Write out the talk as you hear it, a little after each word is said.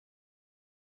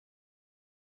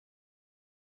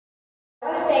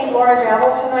thank Laura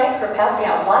Drabble tonight for passing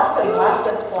out lots and lots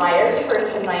of flyers for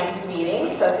tonight's meeting,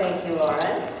 so thank you,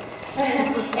 Lauren.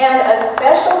 And a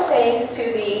special thanks to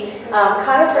the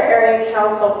Conifer Area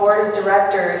Council Board of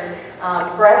Directors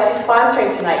for actually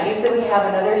sponsoring tonight. Usually we have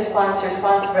another sponsor,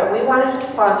 but we wanted to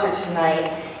sponsor tonight.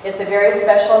 It's a very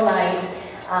special night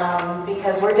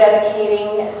because we're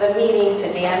dedicating the meeting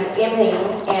to Dan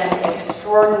Imming, an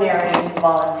extraordinary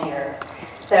volunteer.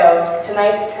 So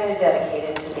tonight's kind of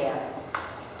dedicated to Dan.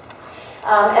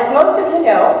 As most of you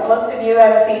know, most of you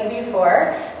I've seen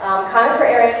before, Conifer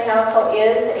Area Council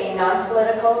is a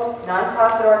non-political,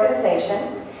 non-profit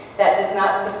organization that does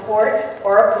not support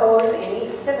or oppose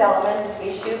any development,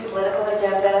 issue, political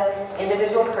agenda,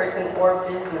 individual person, or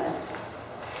business.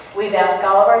 We've asked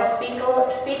all of our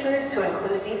speakers to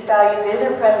include these values in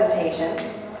their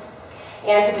presentations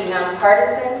and to be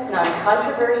nonpartisan,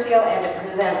 non-controversial, and to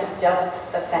present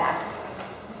just the facts.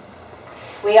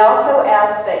 We also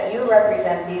ask that you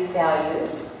represent these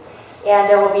values, and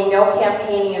there will be no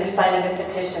campaigning or signing of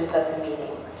petitions at the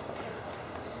meeting.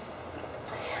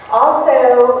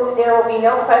 Also, there will be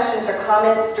no questions or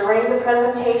comments during the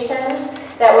presentations.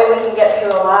 That way we can get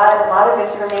through a lot of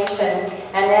information,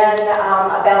 and then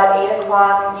about 8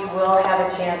 o'clock you will have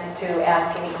a chance to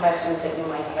ask any questions that you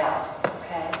might have.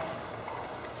 Okay?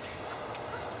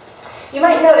 You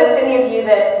might notice, any of you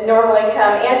that normally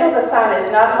come, Angela Bassan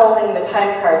is not holding the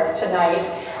time cards tonight.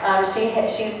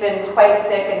 She's been quite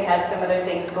sick and had some other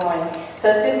things going.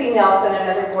 So Susie Nelson,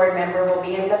 another board member, will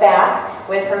be in the back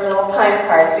with her little time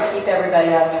cards to keep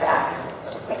everybody on track.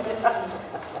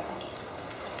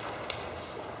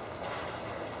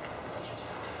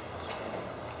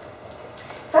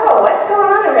 So, what's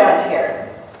going on around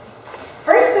here?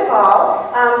 First of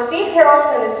all, Steve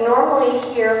Harrelson is normally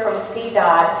here from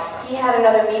CDOT. He had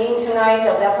another meeting tonight.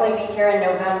 He'll definitely be here in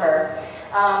November.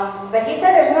 But he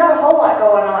said there's not a whole lot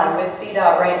going on with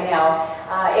CDOT right now,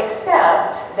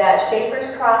 except that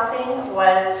Schaefer's Crossing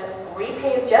was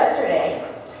repaved yesterday,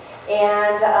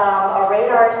 and a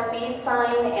radar speed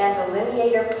sign and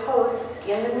delineator posts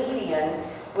in the median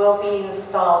will be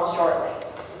installed shortly.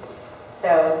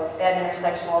 So that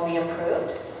intersection will be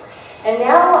improved. And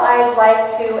now I'd like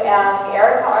to ask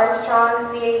Erika Armstrong,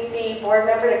 CAC board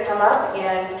member, to come up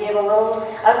and give a little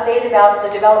update about the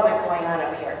development going on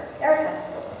up here. Erika.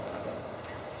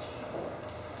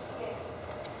 Okay.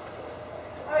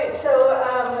 All right,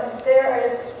 so there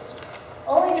is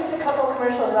only just a couple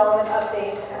commercial development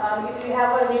updates. If you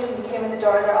have one of these when you came in the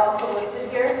door, they're also listed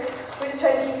here. We're just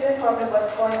trying to keep you informed of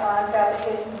what's going on for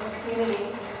applications in the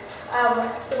community.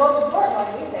 The most important one,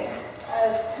 we think.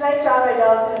 Tonight, John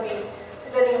Reidel is going to be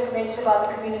presenting information about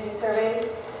the community survey.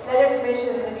 That information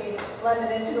is going to be blended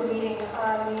into a meeting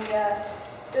on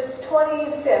the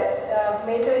 25th,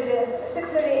 May 30th,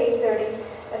 6:30, 8:30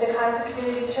 at the Conifer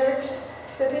Community Church.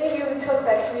 So if any of you took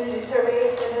that community survey,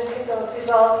 they're going to take those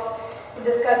results and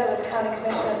discuss it with the county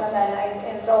commissioners on that night,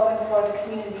 and it's open for the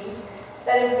community.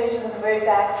 That information is on the very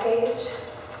back page.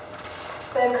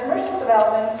 The commercial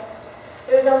developments,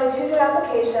 there's only 2 new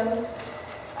applications.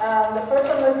 The first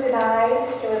one was denied.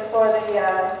 It was for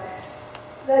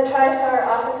the TriStar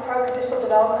Office Park Official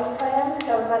Development Plan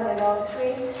that was on Renault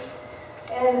Street.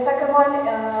 And the second one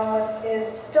is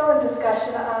still in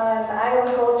discussion on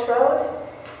Iowa Gulch Road.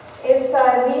 It's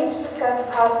a meeting to discuss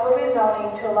the possible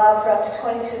rezoning to allow for up to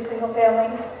 22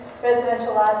 single-family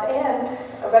residential lots and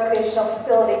a recreational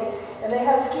facility. And they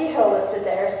have Ski Hill listed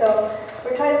there. So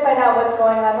we're trying to find out what's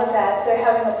going on with that. They're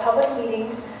having a public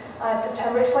meeting on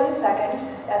September 22nd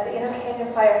at the Inner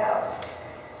Canyon Firehouse.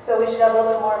 So we should have a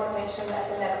little bit more information at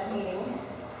the next meeting.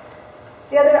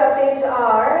 The other updates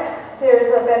are,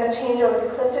 there's been a change over at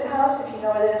the Clifton House, if you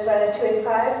know where that is, right at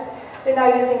 285. They're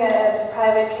now using it as a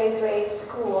private K-8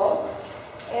 school.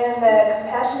 And the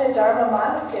Compassionate Dharma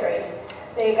Monastery,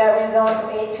 they got rezoned from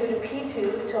A2 to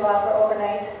P2 to allow for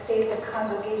overnight stays of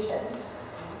congregation.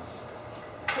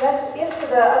 So that's it for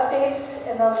the updates,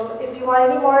 and if you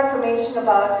want any more information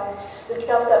about the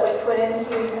stuff that we put in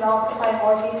here, you can also find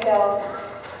more details.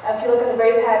 If you look at the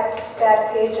very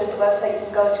back page, there's a website you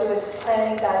can go to. It's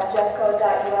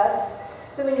planning.jeffco.us.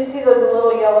 So when you see those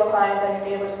little yellow signs on your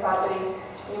neighbor's property,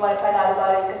 and you want to find out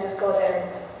about it, you can just go there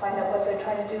and find out what they're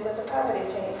trying to do with the property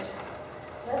change.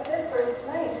 That's it for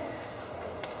tonight.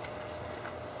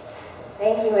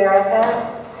 Thank you,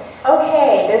 Erika.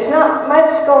 Okay, there's not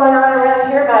much going on around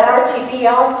here about RTD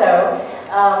also,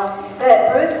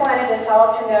 but Bruce wanted us all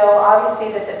to know,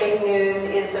 obviously, that the big news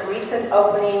is the recent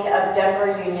opening of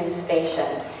Denver Union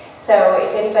Station. So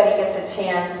if anybody gets a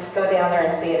chance, go down there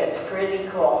and see it. It's pretty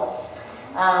cool.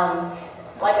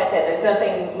 like I said, there's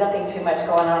nothing too much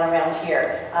going on around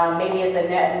here. Maybe at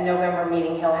the November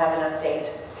meeting he'll have an update.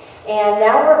 And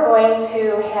now we're going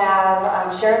to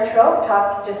have Sharon Trilk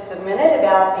talk just a minute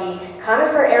about the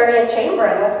Conifer Area Chamber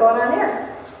and what's going on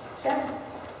there. Sharon.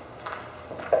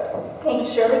 Thank you,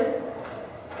 Shirley.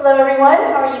 Hello, everyone.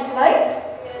 How are you tonight?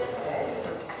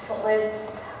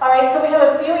 Excellent. All right, so we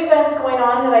have a few events going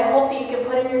on that I hope that you can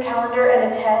put in your calendar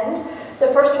and attend. The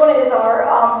first one is our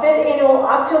 5th annual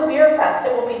Octo Beer Fest.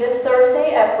 It will be this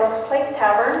Thursday at Brooks Place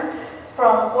Tavern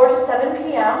from 4 to 7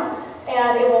 p.m.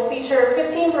 And it will feature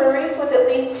 15 breweries with at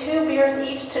least 2 beers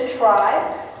each to try.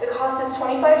 The cost is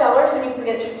 $25, and you can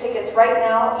get your tickets right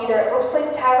now either at Brooks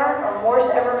Place Tavern or Morris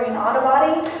Evergreen Auto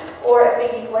Body or at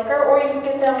Biggie's Liquor, or you can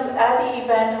get them at the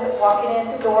event walking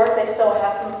in the door if they still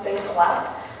have some space left.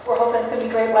 We're hoping it's going to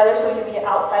be great weather so we can be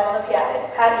outside on the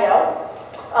patio.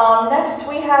 Next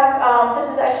we have, this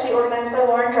is actually organized by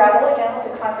Lauren Drabble, again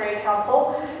with the Conifer Area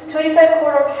Council, 285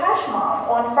 Corridor Cash Mom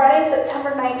on Friday,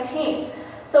 September 19th.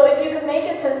 So if you could make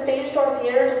it to Stage Door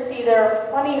Theater to see their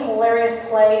funny, hilarious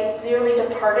play, Dearly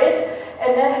Departed,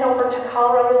 and then head over to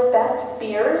Colorado's Best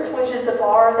Beers, which is the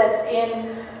bar that's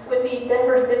in with the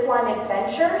Denver Zipline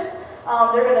Adventures.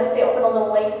 They're going to stay open a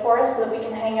little late for us so that we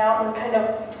can hang out and kind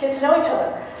of get to know each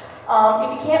other.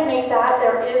 If you can't make that,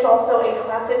 there is also a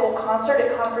classical concert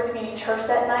at Conifer Community Church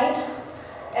that night,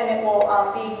 and it will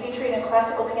be featuring a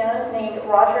classical pianist named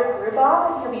Roger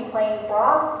Grubaugh. He'll be playing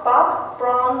Bach,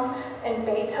 Brahms, and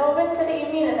Beethoven for the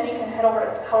evening, and then you can head over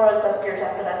to Colorado's Best Beers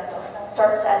after that's done. That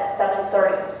starts at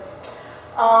 7:30.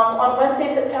 On Wednesday,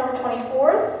 September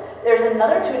 24th, there's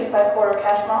another 285 Corridor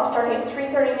Cash Mom starting at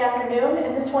 3:30 in the afternoon,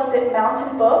 and this one's at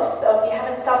Mountain Books. So if you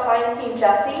haven't stopped by and seen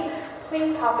Jesse,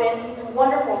 please pop in. He's a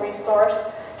wonderful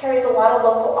resource, carries a lot of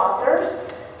local authors.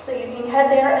 So you can head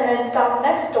there and then stop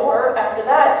next door after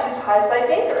that to Pies by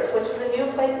Bakers, which is a new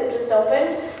place that just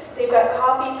opened. They've got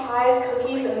coffee, pies,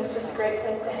 cookies, and it's just a great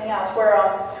place to hang out. It's where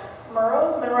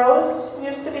Monroe's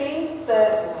used to be.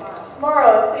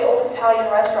 Monroe's, the old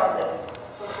Italian restaurant that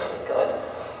was really good.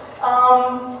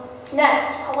 Next,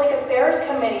 Public Affairs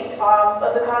Committee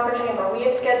of the Conifer Chamber. We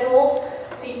have scheduled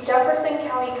the Jefferson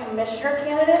County Commissioner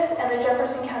candidates and the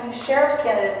Jefferson County Sheriff's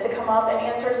candidates to come up and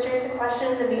answer a series of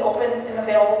questions and be open and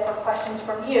available for questions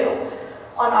from you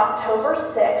on October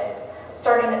 6th,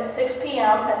 starting at 6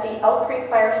 p.m. at the Elk Creek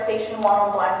Fire Station 1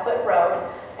 on Blackfoot Road.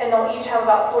 And they'll each have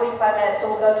about 45 minutes, so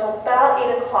we'll go till about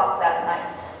 8 o'clock that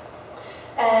night.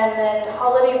 And then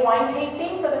holiday wine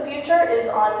tasting for the future is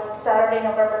on Saturday,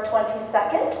 November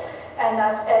 22nd. And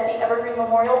that's at the Evergreen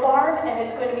Memorial Barn, and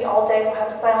it's going to be all day. We'll have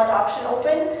a silent auction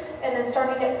open, and then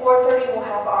starting at 4:30, we'll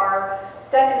have our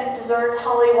decadent desserts,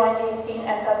 holiday wine tasting,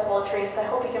 and festival of trees. So I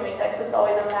hope you can make that, because it's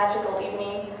always a magical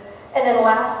evening. And then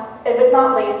last, but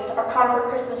not least, our Conifer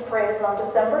Christmas Parade is on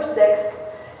December 6th,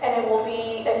 and it will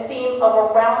be a theme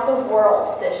of around the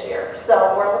world this year.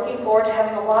 So we're looking forward to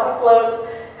having a lot of floats,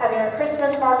 having our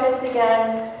Christmas markets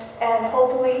again, and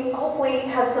hopefully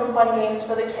have some fun games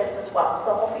for the kids as well.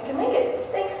 So hope you can make it.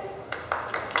 Thanks.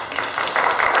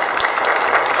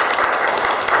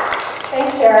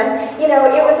 Thanks, Sharon. You know,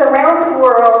 it was around the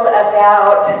world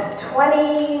about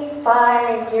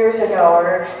 25 years ago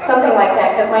or something like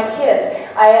that, because my kids,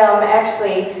 I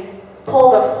actually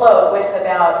pulled a float with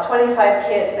about 25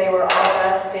 kids. They were all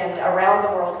dressed in around the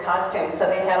world costumes, so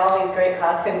they had all these great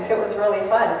costumes. It was really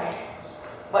fun.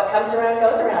 What comes around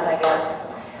goes around, I guess.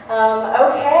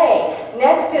 Okay,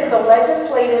 next is a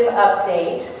legislative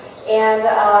update, and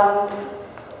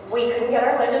we couldn't get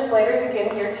our legislators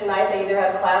again here tonight. They either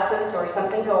have classes or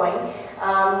something going.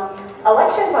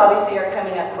 Elections obviously are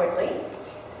coming up quickly,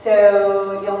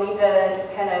 so you'll need to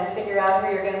kind of figure out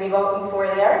who you're going to be voting for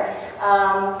there.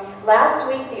 Last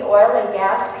week the Oil and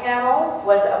Gas Panel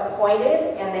was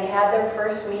appointed, and they had their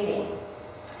first meeting.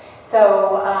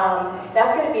 So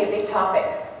that's going to be a big topic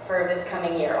for this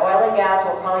coming year. Oil and gas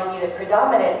will probably be the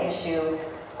predominant issue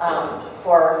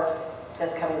for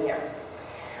this coming year.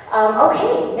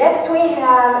 Okay, next we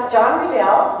have John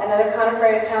Reidel, another Conifer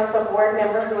Area Council board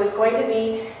member, who is going to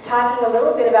be talking a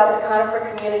little bit about the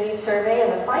Conifer Community Survey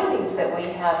and the findings that we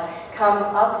have come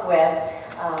up with.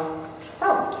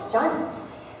 So, John.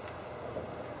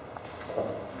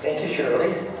 Thank you,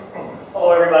 Shirley.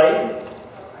 Hello, everybody.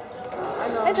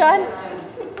 Hi, John.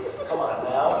 Come on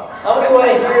now. How many want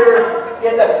to hear,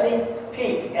 get a sneak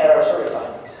peek at our survey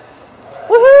findings?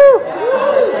 Woohoo!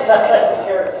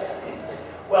 Sure.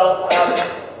 Well,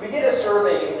 we did a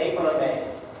survey in April and May.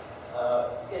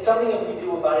 It's something that we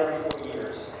do about every 4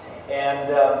 years. And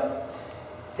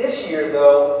this year,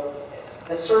 though,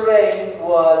 the survey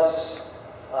was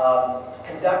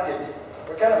conducted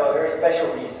for kind of a very special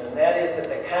reason, and that is that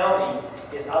the county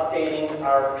is updating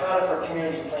our Conifer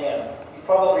community plan. You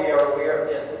probably are aware of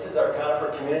this. This is our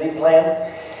Conifer community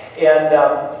plan. And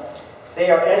they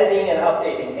are editing and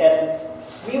updating. And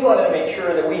we wanted to make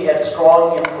sure that we had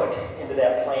strong input into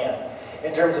that plan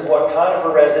in terms of what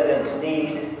Conifer residents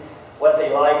need, what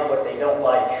they like, what they don't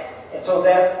like. And so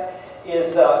that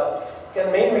is the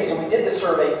main reason we did the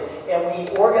survey, and we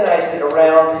organized it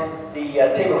around the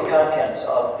table of contents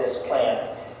of this plan.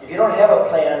 If you don't have a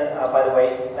plan, by the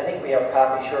way, I think we have a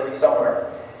copy, Shirley,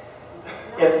 somewhere.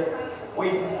 If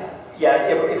we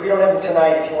don't have them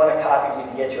tonight, if you want a copy, we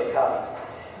can get you a copy.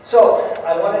 So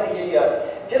I wanted to give you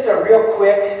just a real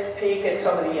quick peek at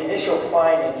some of the initial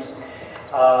findings,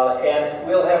 and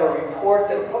we'll have a report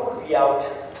that will probably be out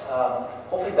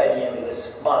hopefully by the end of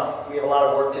this month. We have a lot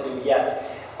of work to do yet.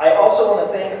 I also want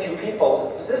to thank a few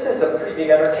people, because this is a pretty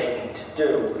big undertaking to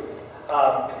do.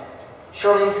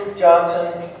 Shirley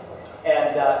Johnson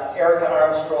and Erika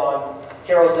Armstrong,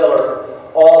 Carol Ziller,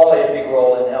 all played a big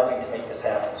role in helping to make this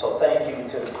happen. So thank you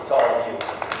to all of you.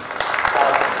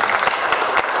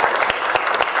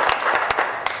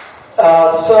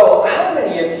 So how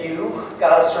many of you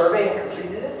got a survey and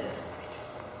completed it?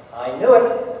 I knew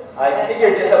it. I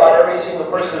figured just about every single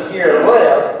person here would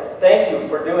have. Thank you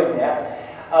for doing that.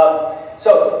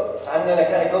 So I'm going to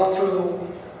kind of go through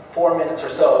 4 minutes or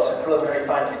so, some preliminary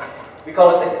findings. We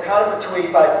call it the Conifer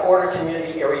 285 Corridor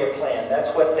Community Area Plan.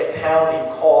 That's what the county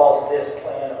calls this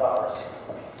plan of ours.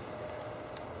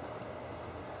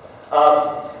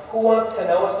 Who wants to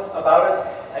know about us?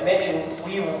 I mentioned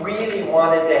we really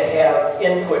wanted to have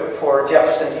input for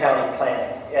Jefferson County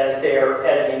planning as they're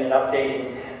editing and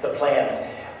updating the plan.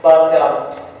 But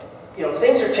you know,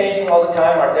 things are changing all the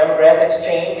time. Our demographics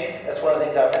change. That's one of the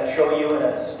things I'm going to show you in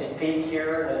a sneak peek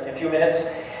here in a few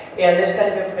minutes. And this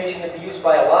kind of information can be used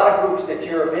by a lot of groups. If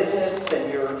you're a business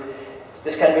and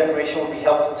this kind of information will be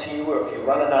helpful to you, or if you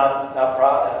run a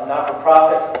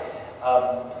not-for-profit,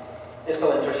 this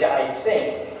will interest you, I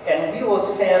think. And we will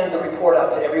send the report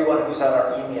out to everyone who's on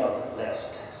our email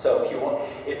list. So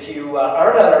if you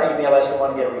aren't on our email list and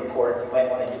want to get a report, you might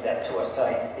want to give that to us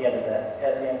at the end of the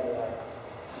night.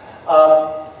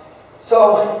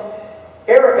 So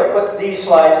Erika put these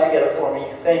slides together for me.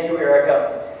 Thank you,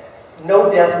 Erika.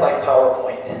 No death by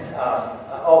PowerPoint.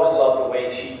 I always love the way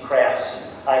she crafts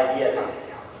ideas.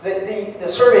 The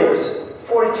survey was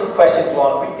 42 questions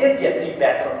long. We did get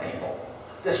feedback from people,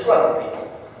 disgruntled people,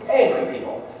 angry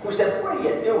people, who said, "What are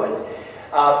you doing?"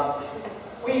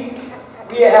 We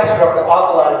asked for an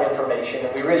awful lot of information,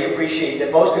 and we really appreciate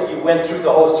that most of you went through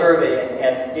the whole survey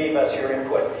and gave us your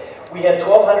input. We had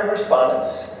 1,200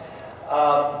 respondents,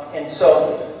 and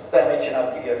so, as I mentioned,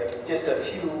 I'll give you just a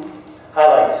few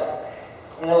highlights.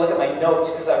 I'm going to look at my notes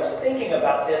because I was thinking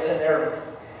about this, and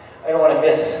I don't want to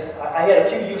miss. I had a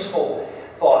few useful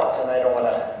thoughts, and I don't want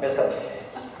to miss them.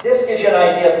 This gives you an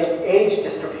idea of the age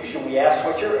distribution. We asked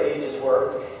what your ages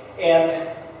were, and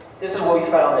this is what we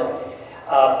found,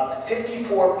 that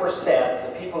 54% of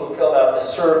the people who filled out the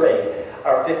survey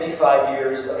are 55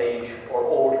 years of age or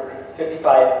older.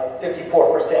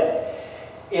 54%.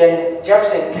 In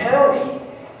Jefferson County,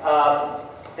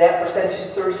 that percentage is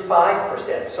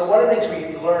 35%. So one of the things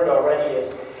we've learned already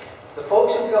is the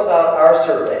folks who filled out our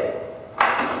survey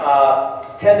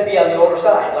tend to be on the older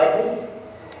side, like me.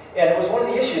 And it was one of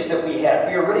the issues that we had.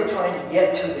 We were really trying to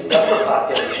get to the younger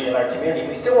population in our community.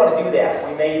 We still want to do that.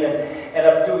 We may even end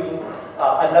up doing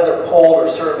another poll or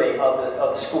survey of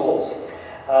the schools.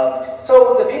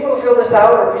 So the people who filled this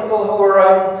out are people who were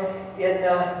in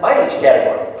my age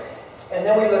category. And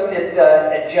then we looked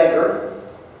at gender.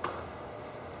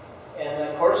 And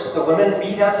of course, the women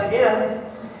beat us again.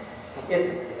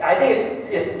 I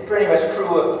think it's pretty much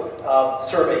true of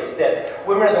surveys that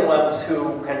women are the ones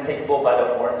who kind of take the bull by the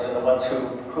horns and the ones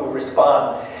who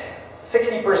respond.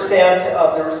 60%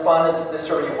 of the respondents to the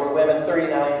survey were women,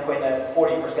 39.9,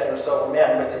 40% or so were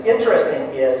men. What's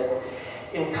interesting is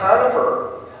in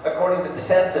Conifer, according to the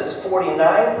census,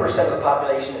 49% of the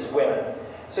population is women.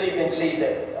 So you can see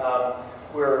that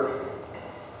we're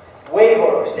way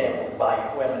more sampled by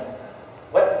women.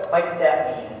 What might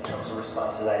that mean in terms of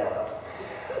responses? I don't know.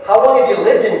 How long have you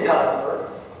lived in Conifer?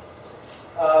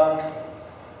 I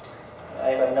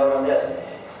have a note on this.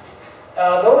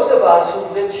 Those of us who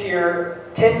lived here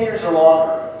 10 years or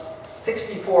longer,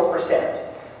 64%.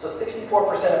 So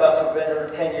 64% of us who've been here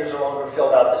 10 years or longer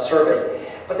filled out the survey.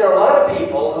 But there are a lot of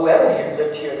people who haven't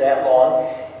lived here that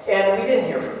long, and we didn't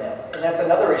hear from them. And that's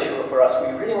another issue for us.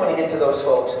 We really want to get to those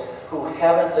folks who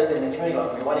haven't lived in the community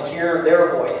long. We want to hear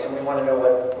their voice, and we want to know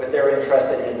what they're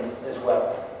interested in as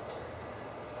well.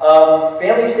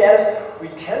 Family status, we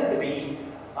tend to be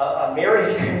a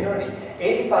married community.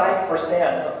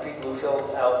 85% of people who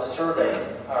filled out the survey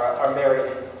are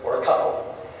married or a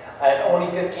couple, and only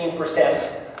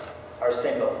 15% are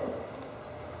single.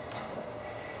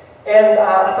 And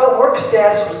I thought work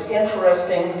status was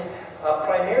interesting,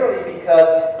 primarily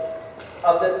because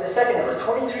of the second number.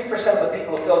 23% of the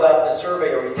people who filled out the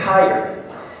survey are retired.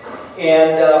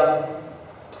 And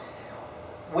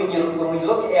when we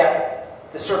look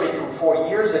at the survey from 4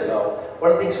 years ago,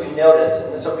 one of the things we noticed,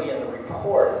 and this will be in the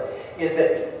report, is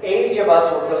that the age of us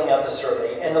who are filling out the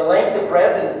survey and the length of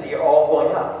residency are all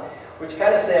going up, which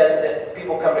kind of says that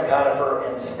people come to Conifer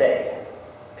and stay.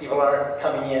 People aren't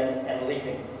coming in and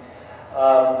leaving.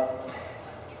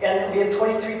 And we have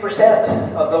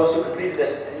 23% of those who completed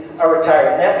this are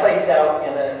retired. And that plays out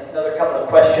in another couple of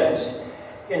questions.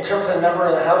 In terms of number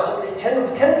in the household, they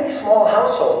tend to be small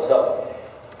households, though.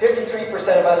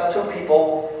 53% of us, 2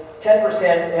 people,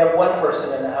 10% have 1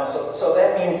 person in the household. So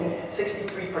that means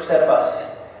 63% of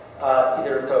us,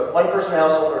 either it's a 1-person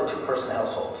household or a 2-person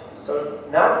household. So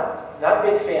not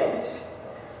big families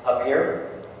up here.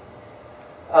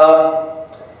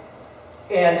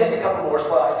 And just a couple more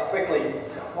slides quickly.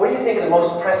 What do you think are the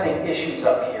most pressing issues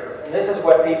up here? And this is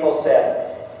what people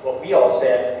said, what we all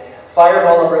said. Fire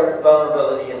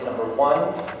vulnerability is number 1.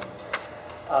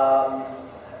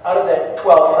 Out of that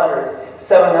 1,200,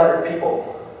 700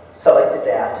 people selected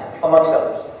that, amongst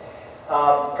others.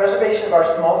 Preservation of our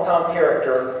small town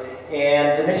character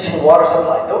and diminishing water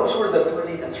supply. Those were the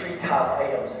three top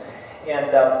items.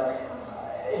 And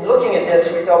in looking at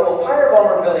this, we thought, well, fire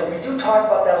vulnerability, we do talk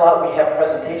about that a lot. We have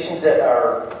presentations at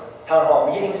our town hall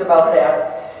meetings about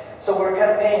that. So we're kind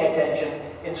of paying attention.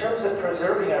 In terms of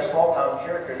preserving our small town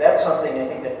character, that's something I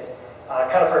think that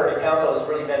Conifer Area Council has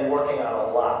really been working on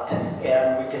a lot,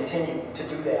 and we continue to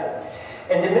do that.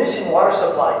 And diminishing water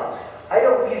supply.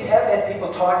 We have had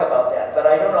people talk about that, but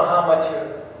I don't know how much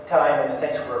time and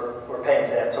attention we're paying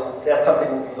to that. So that's something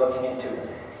we'll be looking into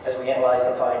as we analyze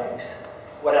the findings.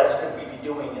 What else could we be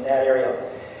doing in that area?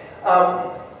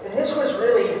 And this was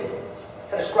really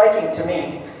kind of striking to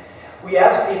me. We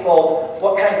asked people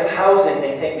what kinds of housing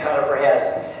they think Conifer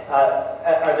has.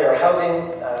 Are there houses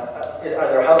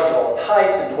of all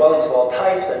types and dwellings of all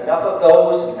types? Enough of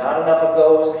those, not enough of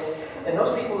those? And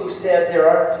those people who said there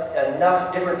aren't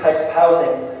enough different types of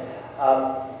housing,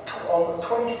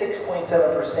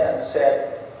 26.7%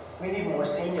 said we need more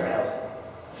senior housing.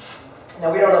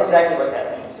 Now we don't know exactly what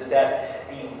that means. Does that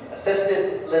mean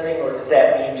assisted living, or does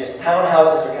that mean just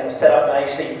townhouses are kind of set up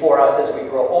nicely for us as we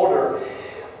grow older?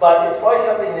 But it's probably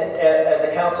something that as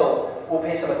a council we'll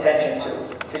pay some attention to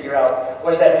figure out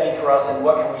what does that mean for us and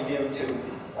what can we do to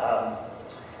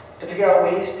figure out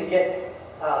ways to get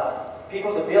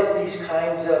people to build these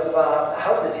kinds of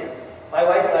houses here. My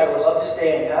wife and I would love to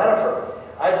stay in Conifer.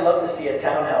 I'd love to see a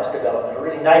townhouse development, a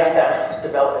really nice townhouse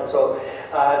development. So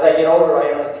as I get older,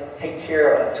 I don't have to take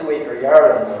care of a 2-acre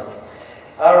yard anymore.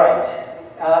 All right.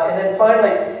 And then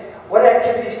finally, what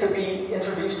activities could be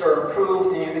introduced or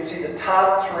improved? And you can see the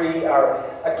top 3 are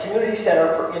a community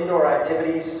center for indoor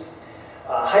activities,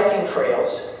 hiking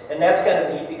trails, and that's kind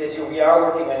of neat because we are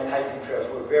working on hiking trails.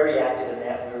 We're very active in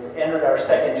that. We've entered our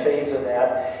 2nd phase of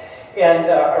that. And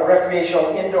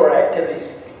recreational indoor activities,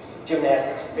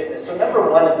 gymnastics and fitness. So number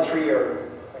 1 and 3 are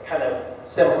kind of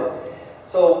similar.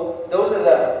 So those are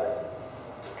the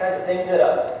kinds of things that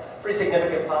a pretty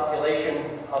significant population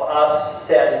of us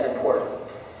said is important.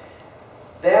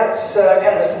 That's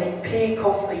kind of a sneak peek.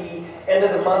 Hopefully, end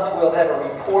of the month, we'll have a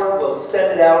report. We'll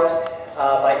send it out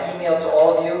by email to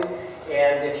all of you.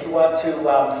 And if you want to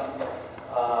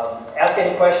ask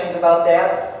any questions about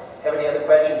that, have any other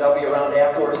questions, I'll be around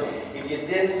afterwards. If you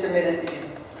didn't submit it,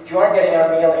 if you aren't getting our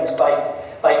mailings by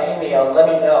email, let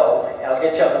me know. I'll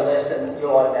get you on the list and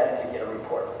you'll automatically get a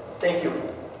report. Thank you.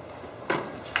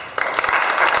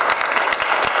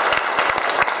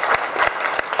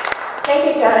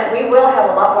 Thank you, John. We will have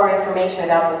a lot more information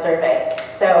about the survey,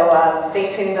 so stay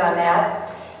tuned on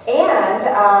that. And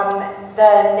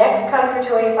the next Conifer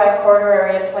 285 Corridor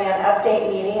Area Plan Update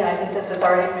meeting, and I think this has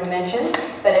already been mentioned,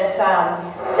 but it's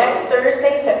next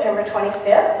Thursday, September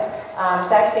 25th.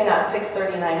 It's actually not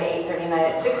 6:39 to 8:39,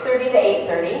 it's 6:30 to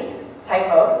 8:30.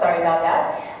 Typo, sorry about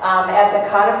that. At the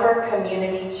Conifer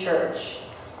Community Church.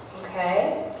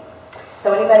 Okay?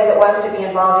 So anybody that wants to be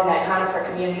involved in that Conifer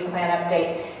Community Plan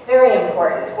Update, very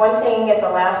important. One thing at the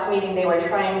last meeting, they were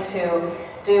trying to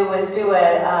do was do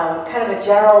a kind of a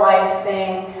generalized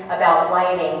thing about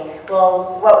lighting.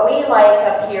 Well, what we like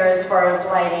up here as far as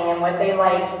lighting and what they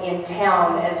like in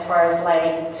town as far as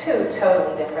lighting, two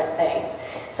totally different things.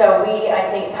 So we, I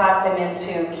think, talked them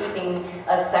into keeping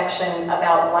a section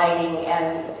about lighting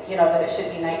and, you know, that it should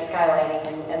be night sky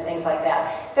lighting and things like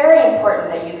that. Very important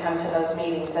that you come to those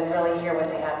meetings and really hear what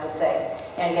they have to say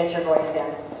and get your voice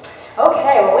in.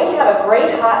 Okay, well, we have a great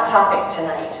hot topic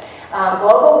tonight.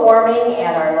 Global warming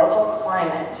and our local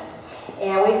climate.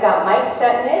 And we've got Mike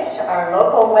Cetinich, our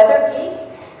local weather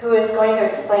geek, who is going to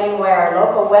explain where our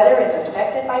local weather is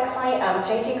affected by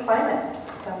changing climate.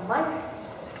 So, Mike.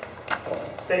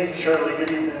 Thank you, Shirley.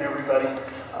 Good evening, everybody.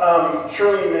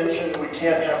 Shirley mentioned we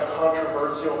can't have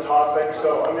controversial topics,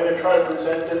 so I'm going to try to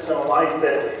present this in a light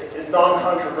that is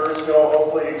non-controversial,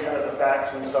 hopefully kind of the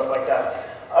facts and stuff like that.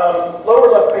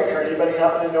 Lower left picture, anybody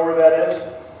happen to know where that is?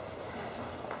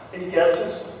 Any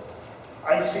guesses?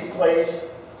 Icy place,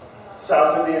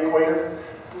 south of the equator.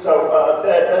 So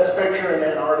that's a picture in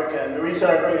Antarctica, and the reason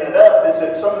I bring that up is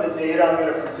that some of the data I'm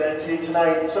going to present to you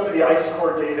tonight, some of the ice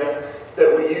core data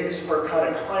that we use for kind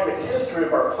of climate history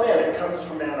of our planet comes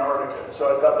from Antarctica.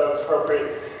 So I thought that was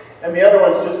appropriate. And the other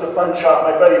one's just a fun shot.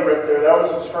 My buddy Rip there, that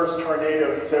was his first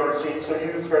tornado he's ever seen, so he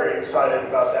was very excited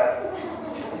about that.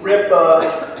 Rip,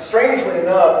 strangely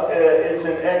enough, is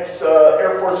an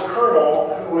ex-Air Force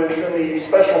colonel who was in the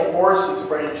Special Forces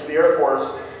branch of the Air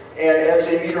Force, and as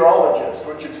a meteorologist,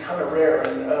 which is kind of rare.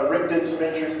 And Rip did some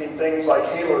interesting things like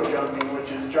halo jumping,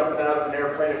 which is jumping out of an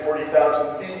airplane at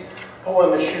 40,000 feet,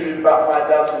 pulling the chute at about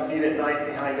 5,000 feet at night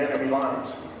behind enemy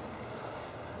lines.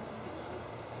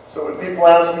 So when people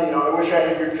ask me, you know, I wish I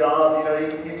had your job, you know,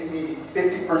 you can be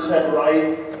 50%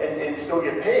 right and still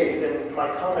get paid. And my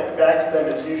comment back to them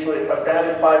is usually if I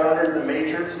batted 500 in the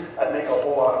majors, I'd make a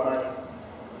whole lot of money.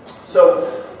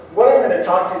 So what I'm going to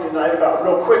talk to you tonight about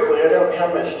real quickly, I don't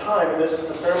have much time, and this is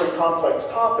a fairly complex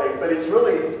topic, but it's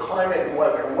really climate and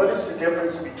weather, and what is the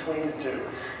difference between the two.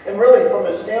 And really, from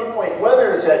a standpoint,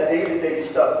 weather is that day-to-day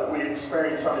stuff that we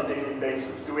experience on a daily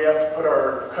basis. Do we have to put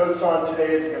our coats on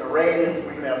today? Is it going to rain? Are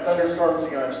we going to have thunderstorms? Is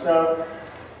it going to have snow?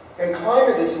 And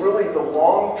climate is really the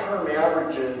long-term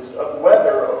averages of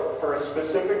weather for a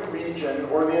specific region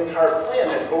or the entire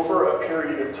planet over a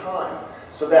period of time.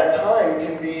 So that time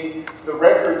can be the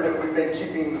record that we've been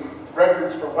keeping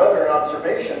records for weather and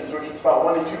observations, which is about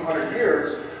 1 to 200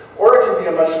 years, or it can be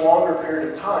a much longer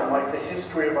period of time, like the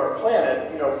history of our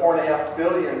planet, you know, 4.5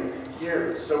 billion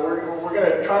years. So we're going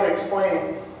to try to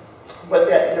explain what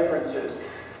that difference is.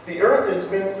 The Earth has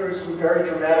been through some very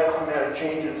dramatic climatic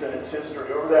changes in its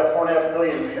history. Over that 4.5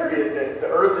 billion period, the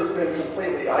Earth has been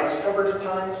completely ice-covered at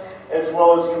times, as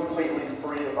well as completely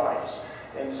free of ice.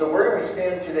 And so where do we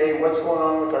stand today? What's going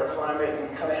on with our climate?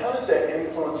 And kind of how does that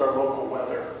influence our local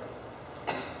weather?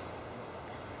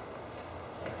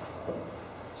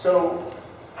 So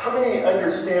how many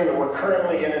understand that we're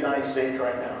currently in an ice age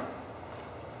right now?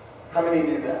 How many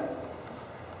knew that?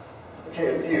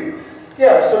 Okay, a few.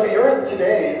 Yeah, so the Earth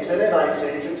today is in an ice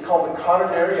age. It's called the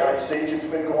Quaternary Ice Age. It's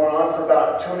been going on for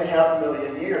about 2.5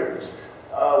 million years.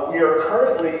 We are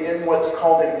currently in what's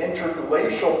called an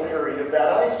interglacial period of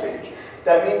that ice age.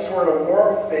 That means we're in a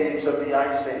warm phase of the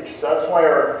ice age. So that's why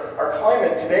our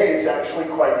climate today is actually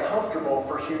quite comfortable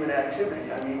for human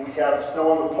activity. I mean, we have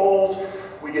snow on the poles,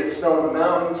 we get snow in the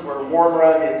mountains, we're warm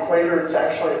around the equator. It's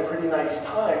actually a pretty nice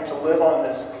time to live on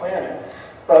this planet.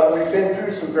 But we've been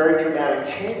through some very dramatic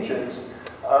changes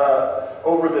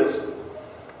over this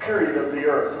period of the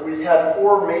Earth. We've had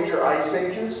 4 major ice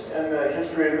ages in the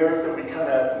history of the Earth that we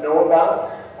kind of know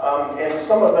about. And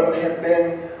some of them have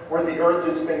been where the Earth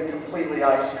has been completely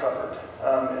ice covered.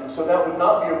 And so that would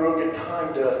not be a real good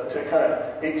time to kind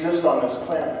of exist on this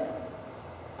planet.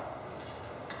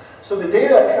 So the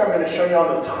data up here I'm going to show you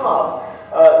on the top,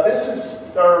 this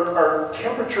is our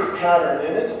temperature pattern,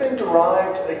 and it's been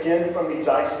derived again from these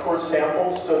ice core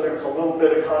samples, so there's a little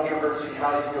bit of controversy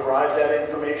how you derive that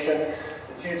information.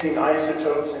 It's using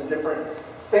isotopes and different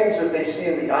things that they see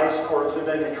in the ice cores, and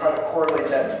then they try to correlate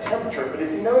that to temperature. But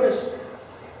if you notice,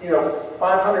 you know,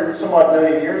 500 and some odd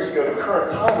million years ago to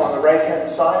current time on the right-hand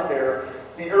side there,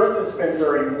 the Earth has been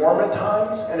very warm at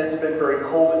times, and it's been very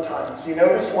cold at times. You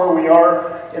notice where we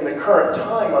are in the current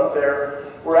time up there,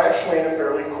 we're actually in a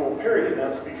fairly cool period, and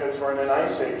that's because we're in an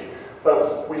ice age.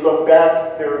 But we look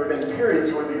back, there have been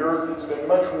periods where the Earth has been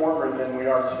much warmer than we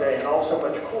are today, and also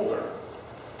much colder.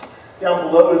 Down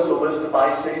below is the list of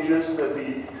ice ages that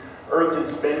the Earth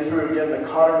has been through. Again, the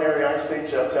Quaternary Ice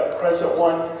Age, that's that present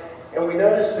one. And we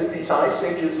notice that these ice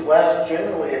ages last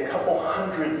generally a couple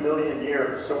 100 million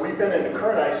years. So we've been in the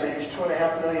current ice age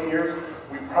 2.5 million years.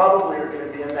 We probably are going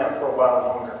to be in that for a while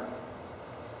longer.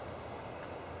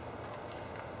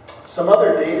 Some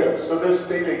other data. So this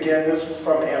data, again, this is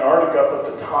from Antarctica up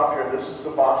at the top here. This is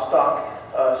the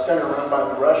Vostok Center run by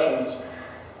the Russians.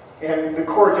 And the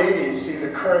core data, you see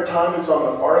the current time is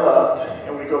on the far left,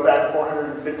 and we go back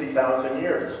 450,000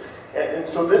 years. And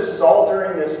so this is all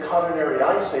during this Quaternary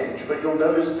Ice Age, but you'll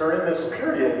notice during this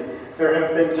period, there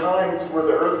have been times where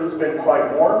the Earth has been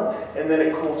quite warm, and then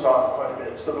it cools off quite a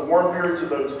bit. So the warm periods are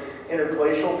those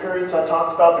interglacial periods I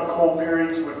talked about. The cold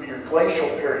periods would be your glacial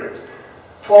periods.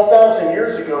 12,000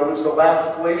 years ago was the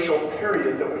last glacial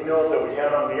period that we know that we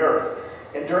had on the Earth.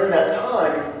 And during that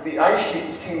time, the ice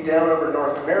sheets came down over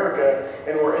North America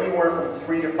and were anywhere from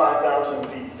 3,000 to 5,000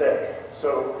 feet thick.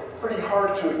 So pretty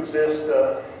hard to exist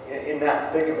in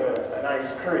that thick of an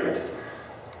ice period.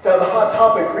 Now the hot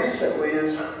topic recently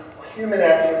is human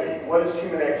activity. What has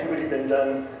human activity been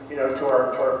done, to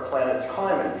our planet's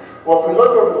climate? Well, if we look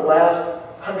over the last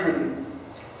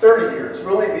 130 years,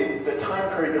 really the time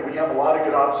period that we have a lot of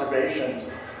good observations,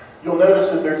 you'll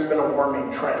notice that there's been a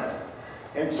warming trend.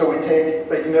 And so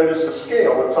but you notice the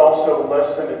scale, it's also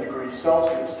less than 1 degree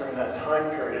Celsius during that time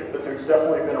period, but there's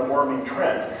definitely been a warming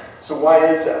trend. So why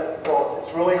is that? Well,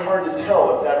 it's really hard to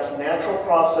tell if that's natural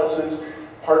processes,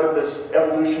 part of this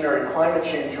evolutionary climate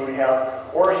change we have,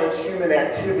 or has human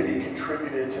activity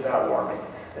contributed to that warming?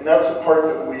 And that's the part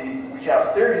that we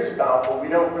have theories about, but we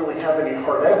don't really have any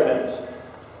hard evidence,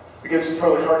 because it's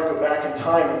really hard to go back in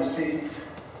time and see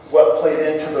what played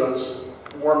into those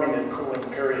warming and cooling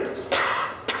periods.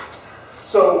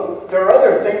 So there are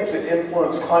other things that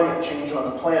influence climate change on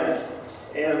the planet.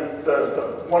 And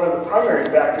one of the primary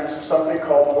factors is something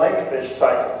called Milankovitch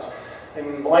cycles.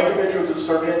 And Milankovitch was a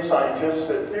Serbian scientist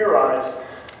that theorized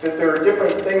that there are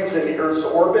different things in the Earth's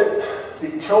orbit,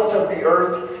 the tilt of the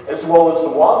Earth, as well as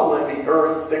the wobble in the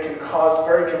Earth that can cause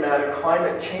very dramatic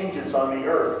climate changes on the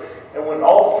Earth. And when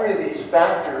all three of these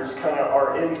factors kind of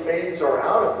are in phase or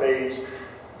out of phase,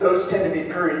 those tend to be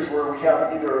periods where we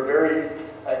have either a very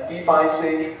deep ice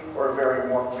age or a very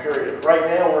warm period. Right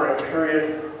now we're in a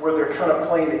period where they're kind of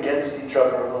playing against each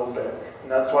other a little bit.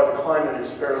 And that's why the climate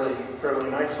is fairly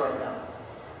nice right now.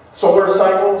 Solar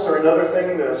cycles are another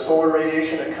thing, the solar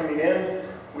radiation coming in.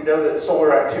 We know that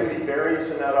solar activity varies,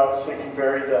 and that obviously can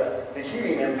vary the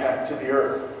heating impact to the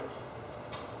Earth.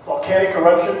 Volcanic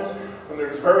eruptions, when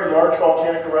there's very large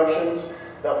volcanic eruptions,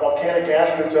 that volcanic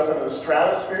ash goes up into the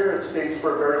stratosphere, it stays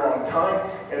for a very long time,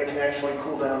 and it can actually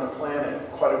cool down the planet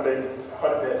quite a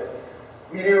bit.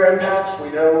 Meteor impacts, we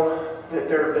know that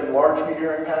there have been large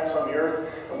meteor impacts on the Earth,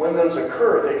 and when those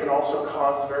occur, they can also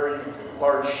cause very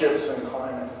large shifts in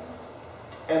climate.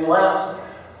 And last,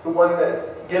 the one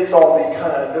that gets all the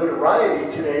kind of notoriety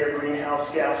today are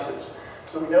greenhouse gases.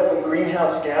 So we know when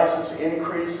greenhouse gases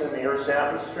increase in the Earth's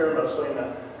atmosphere, mostly in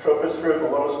the troposphere, the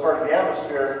lowest part of the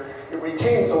atmosphere, it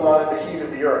retains a lot of the heat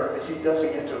of the Earth. The heat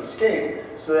doesn't get to escape,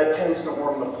 so that tends to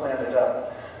warm the planet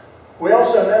up. We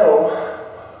also know,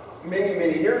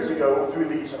 many years ago, through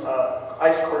these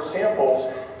ice core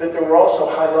samples, that there were also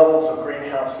high levels of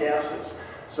greenhouse gases.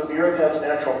 So the Earth has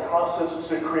natural processes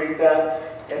that create that,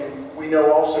 and we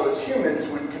know also as humans,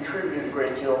 we've contributed a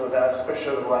great deal to that,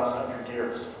 especially over the last 100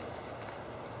 years.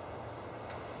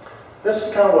 This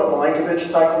is kind of what Milankovitch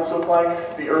cycles look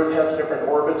like. The Earth has different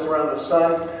orbits around the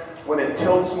sun. When it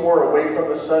tilts more away from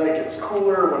the sun, it gets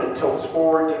cooler. When it tilts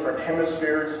forward, different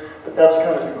hemispheres. But that's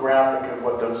kind of the graphic of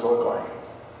what those look like.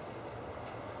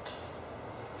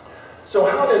 So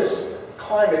how does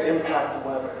climate impact the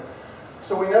weather?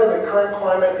 So we know that current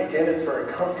climate, again, is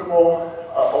very comfortable.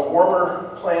 A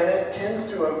warmer planet tends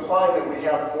to imply that we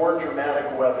have more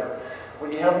dramatic weather.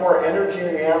 When you have more energy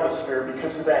in the atmosphere,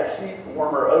 because of that heat,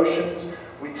 warmer oceans,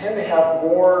 we tend to have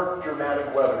more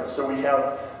dramatic weather. So we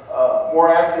have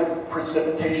more active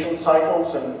precipitation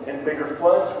cycles and bigger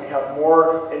floods. We have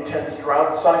more intense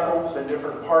drought cycles in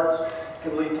different parts. It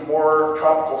can lead to more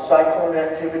tropical cyclone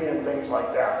activity and things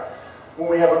like that. When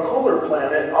we have a cooler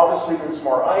planet, obviously there's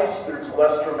more ice, there's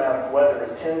less dramatic weather.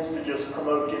 It tends to just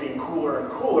promote getting cooler and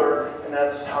cooler, and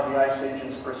that's how the ice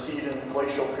ages proceed and the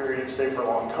glacial periods stay for a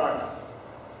long time.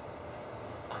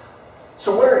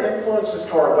 So what are influences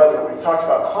to our weather? We've talked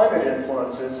about climate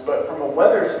influences, but from a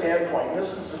weather standpoint,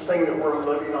 this is the thing that we're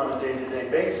living on a day-to-day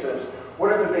basis.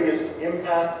 What are the biggest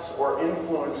impacts or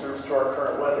influencers to our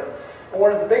current weather? And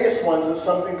one of the biggest ones is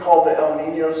something called the El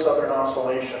Nino Southern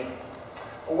Oscillation.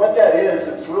 And what that is,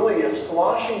 it's really a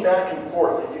sloshing back and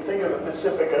forth. If you think of the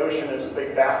Pacific Ocean as a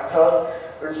big bathtub,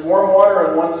 There's warm water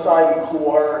on one side and cool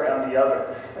water on the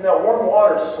other. And that warm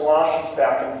water sloshes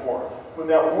back and forth. When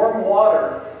that warm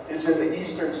water is in the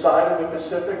eastern side of the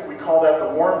Pacific, we call that the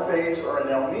warm phase or an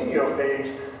El Nino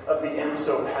phase of the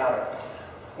ENSO pattern.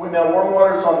 When that warm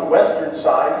water is on the western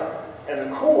side and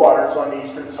the cool water is on the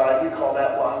eastern side, we call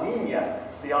that La Nina,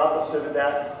 the opposite of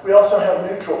that. We also have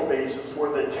neutral phases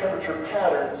where the temperature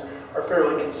patterns are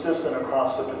fairly consistent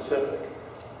across the Pacific.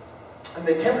 And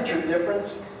the temperature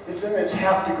difference is in this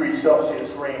 ½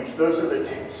 Celsius range. Those are the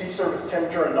sea surface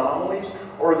temperature anomalies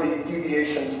or the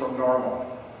deviations from normal.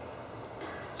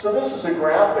 So this is a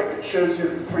graphic that shows you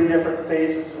the 3 different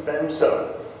phases of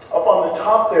ENSO. Up on the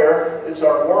top there is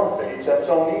our warm phase, that's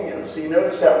El Nino. So you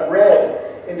notice that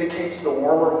red indicates the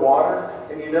warmer water,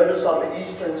 and you notice on the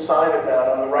eastern side of that,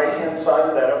 on the right-hand side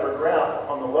of that upper graph,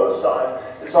 on the low side,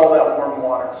 is all that warm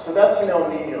water. So that's an El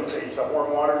Nino phase, that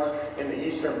warm water's in the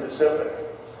eastern Pacific.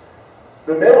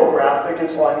 The middle graphic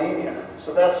is La Nina.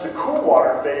 So that's the cool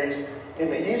water phase in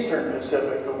the eastern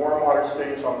Pacific. The warm water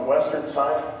stays on the western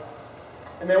side.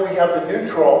 And then we have the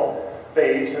neutral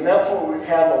phase, and that's what we've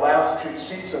had the last 2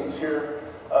 seasons here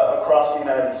across the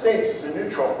United States, is a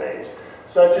neutral phase.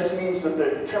 So that just means that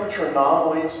the temperature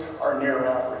anomalies are near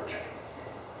average.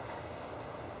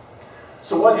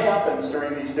 So what happens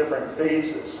during these different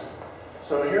phases?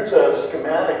 So here's a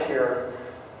schematic here.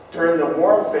 During the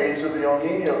warm phase or the El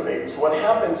Nino phase, what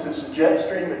happens is the jet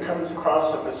stream that comes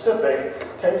across the Pacific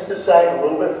tends to sag a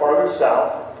little bit farther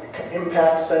south. It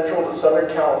impacts central to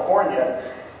southern California,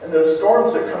 and those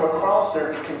storms that come across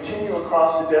there continue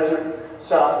across the desert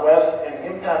southwest and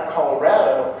impact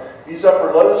Colorado. These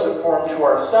upper lows that form to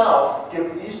our south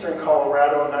give eastern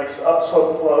Colorado a nice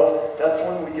upslope flow. That's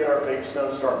when we get our big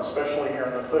snowstorms, especially here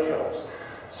in the foothills.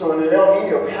 So in an El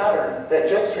Nino pattern, that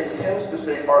jet stream tends to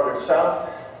stay farther south.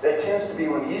 That tends to be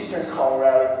when eastern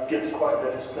Colorado gets quite a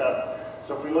bit of snow.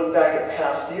 So if we look back at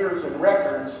past years and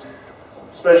records,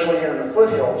 especially here in the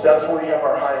foothills, that's where we have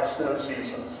our highest snow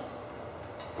seasons.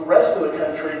 The rest of the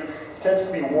country tends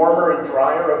to be warmer and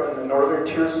drier up in the northern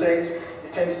tier states.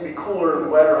 It tends to be cooler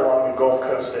and wetter along the Gulf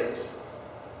Coast states.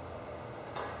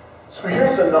 So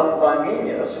here's a La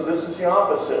Nina, so this is the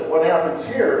opposite. What happens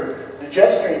here, the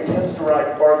jet stream tends to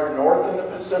ride farther north in the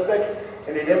Pacific,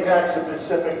 and it impacts the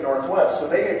Pacific Northwest. So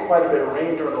they get quite a bit of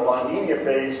rain during the La Nina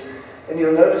phase, and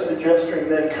you'll notice the jet stream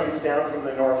then comes down from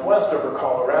the northwest over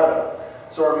Colorado.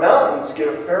 So our mountains get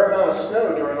a fair amount of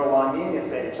snow during the La Nina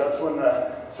phase. That's when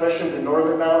especially the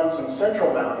northern mountains and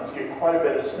central mountains get quite a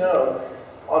bit of snow.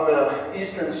 On the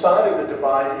eastern side of the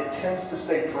divide, it tends to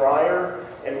stay drier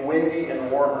and windy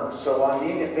and warmer. So La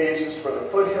Nina phases for the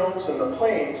foothills and the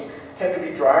plains tend to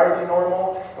be drier than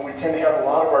normal, and we tend to have a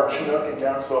lot of our Chinook and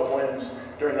downslope winds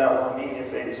during that La Nina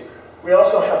phase. We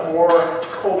also have more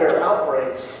cold air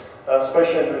outbreaks,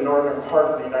 especially in the northern part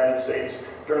of the United States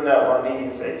during that La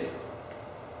Nina phase.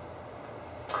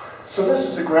 So this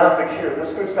is a graphic here.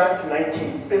 This goes back to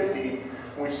 1950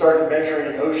 when we started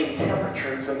measuring ocean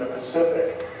temperatures in the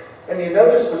Pacific. And you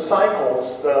notice the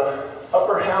cycles, the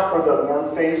upper half are the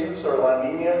warm phases, or El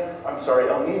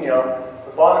Nino.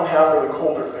 The bottom half are the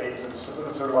colder phases, so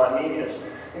those are La Ninas.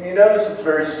 And you notice it's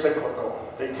very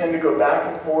cyclical. They tend to go back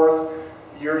and forth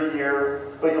year to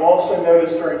year, but you also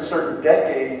notice during certain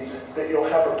decades that you'll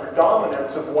have a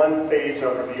predominance of one phase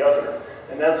over the other.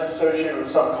 And that's associated with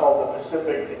something called the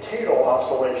Pacific Decadal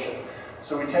Oscillation.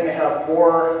 So we tend to have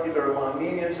more either La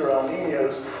Ninas or El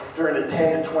Ninos during a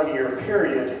 10 to 20 year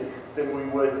period than we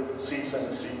would season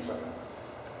to season.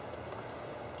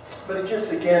 But it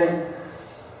just, again,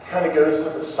 kind of goes to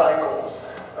the cycles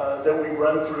that we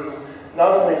run through,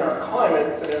 not only in our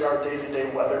climate, but in our day-to-day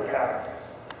weather pattern.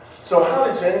 So how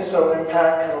does ENSO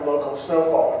impact kind of local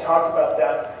snowfall? We talked about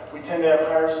that. We tend to have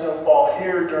higher snowfall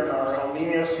here during our El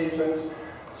Nino seasons.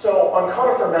 So on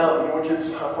Conifer Mountain, which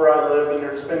is where I live, and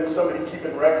there's been somebody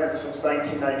keeping records since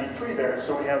 1993 there,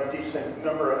 so we have a decent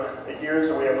number of years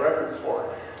that we have records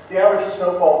for. The average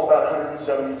snowfall is about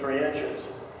 173 inches.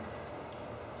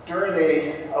 During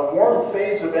a warm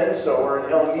phase of ENSO, or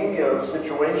an El Nino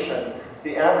situation,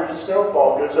 the average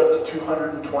snowfall goes up to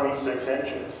 226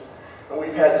 inches. And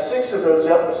we've had 6 of those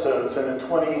episodes in a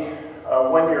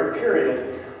 21-year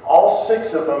period. All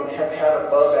 6 of them have had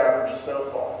above average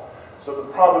snowfall. So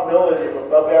the probability of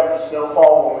above average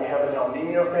snowfall when we have an El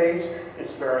Nino phase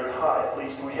is very high. At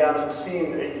least we haven't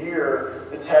seen a year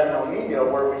that's had an El Nino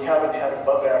where we haven't had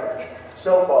above average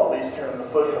snowfall, at least here in the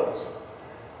foothills.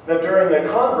 Now during the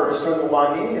converse, during the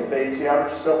La Nina phase, the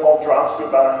average snowfall drops to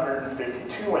about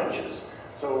 152 inches.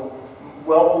 So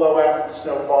well below average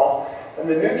snowfall. And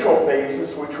the neutral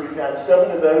phases, which we've had 7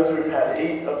 of those, we've had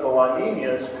 8 of the La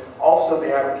Ninas, Also,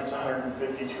 the average is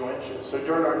 152 inches. So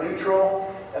during our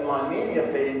neutral and La Nina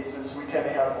phases, we tend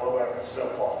to have below average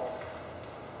snowfall.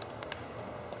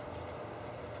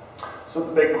 So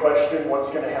the big question,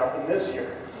 what's going to happen this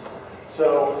year?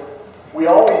 So we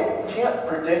can't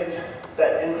predict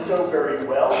that INSO very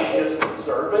well. We just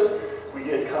observe it. We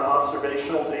get kind of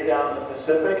observational data out in the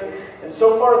Pacific. And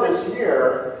so far this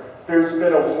year, there's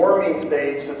been a warming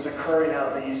phase that's occurring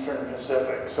out in the eastern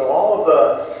Pacific. So all of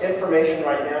the information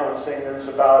right now is saying there's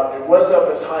about, it was up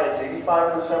as high as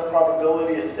 85%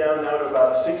 probability. It's down now to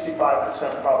about a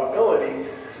 65% probability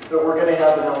that we're going to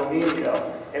have an El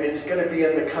Nino. And it's going to be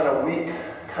in the kind of weak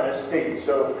kind of state.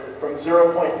 So from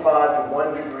 0.5 to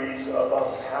 1 degrees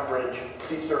above average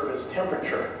sea surface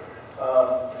temperature.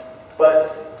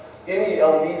 But any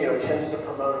El Nino tends to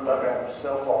promote above average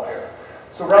snowfall here.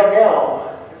 So right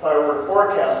now, if I were to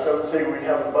forecast, I would say we'd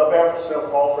have above average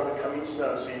snowfall for the coming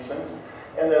snow season.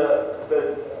 And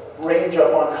the range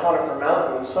up on Conifer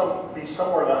Mountain would be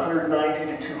somewhere in the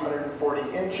 190 to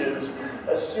 240 inches,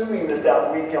 assuming that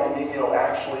that weak El Nino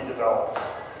actually develops.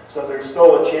 So there's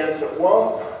still a chance it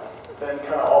won't, then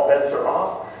kind of all bets are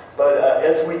off. But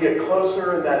as we get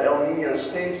closer and that El Nino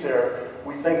stays there,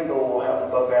 we think that we'll have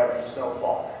above average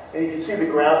snowfall. And you can see the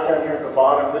graph down here at the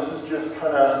bottom. This is just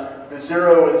kind of, the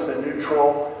 0 is the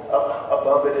neutral, up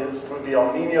above it would be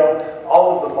El Nino.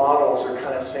 All of the models are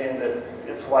kind of saying that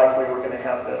it's likely we're going to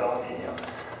have that El Nino.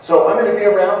 So I'm going to be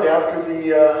around after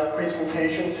the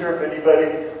presentations here. If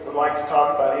anybody would like to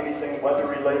talk about anything weather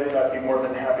related, I'd be more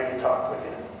than happy to talk with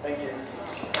you. Thank you.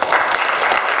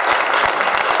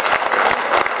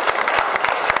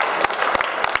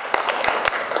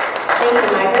 Thank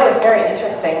you, Mike. That was very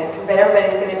interesting. I bet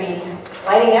everybody's going to be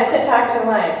lining up to talk to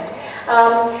Mike.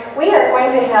 We are going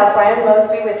to have Brian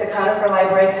Mosbey with the Conifer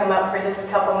Library come up for just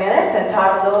a couple minutes and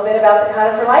talk a little bit about the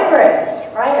Conifer Library.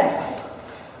 Brian.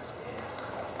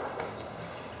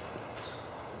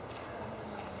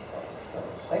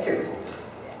 Thank you.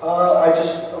 I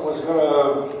just was going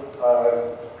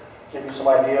to give you some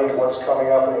idea of what's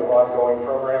coming up. We have ongoing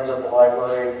programs at the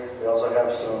library. We also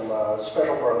have some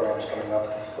special programs coming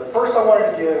up. But first I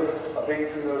wanted to give a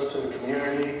big kudos to the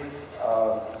community.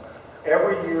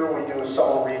 Every year we do a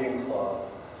summer reading club.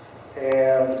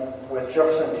 And with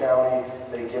Jefferson County,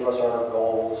 they give us our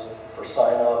goals for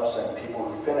sign-ups and people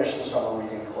who finish the summer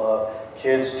reading club,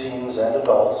 kids, teens, and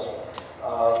adults.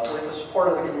 With the support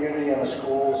of the community and the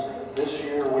schools, this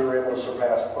year we were able to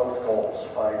surpass both goals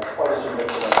by quite a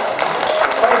significant amount.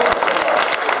 Thank you so much.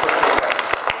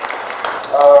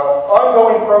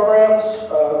 Ongoing programs.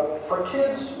 For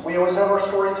kids, we always have our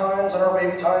story times and our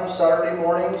baby times Saturday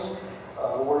mornings.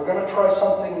 We're going to try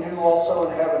something new also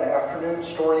and have an afternoon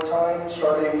story time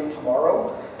starting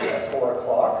tomorrow at 4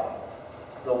 o'clock.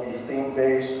 They'll be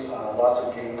theme-based, lots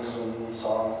of games and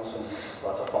songs and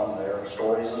lots of fun there,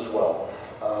 stories as well.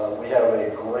 We have a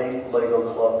great Lego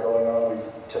club going on. We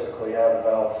typically have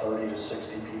about 30 to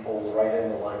 60 people right in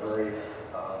the library,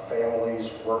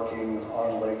 families working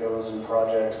on Legos and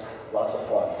projects, lots of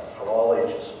fun for all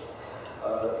ages.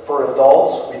 For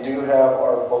adults, we do have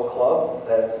our book club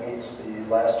that meets the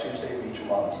last Tuesday of each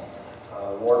month.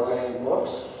 Award-winning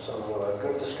books, so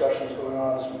good discussions going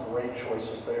on, some great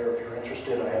choices there. If you're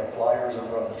interested, I have flyers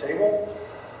over on the table.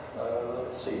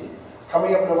 Let's see.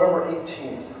 Coming up November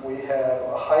 18th, we have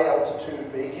a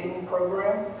high-altitude baking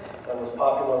program that was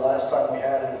popular last time we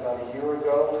had it about a year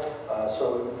ago.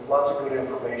 So lots of good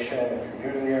information if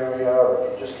you're new to the area or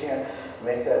if you just can't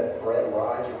make that bread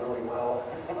rise really well.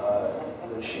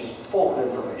 She's full of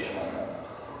information on that.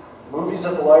 Movies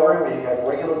at the library, we have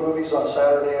regular movies on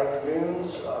Saturday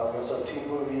afternoons. We also have teen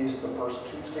movies the first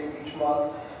Tuesday of each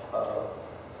month.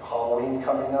 Halloween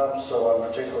coming up, so I'm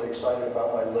particularly excited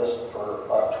about my list for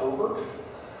October.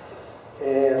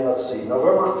 And let's see,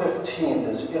 November 15th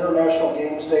is International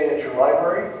Games Day at your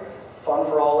library. Fun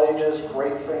for all ages,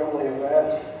 great family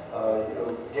event.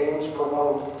 Games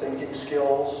promote thinking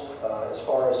skills as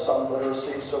far as some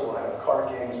literacy, so we'll have card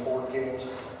games, board games,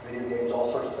 video games, all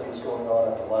sorts of things going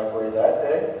on at the library that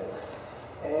day.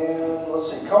 And let's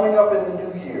see, coming up in the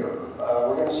new year,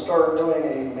 we're going to start doing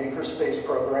a makerspace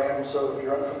program. So if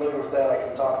you're unfamiliar with that, I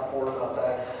can talk more about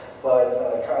that.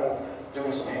 But kind of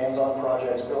doing some hands-on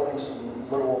projects, building some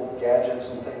little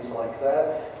gadgets and things like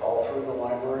that all through the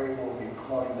library. We'll be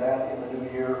promoting that in the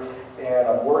new year. And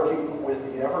I'm working with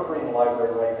the Evergreen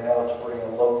Library right now to bring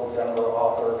a local Denver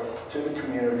author to the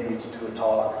community to do a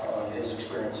talk on his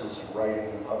experiences in writing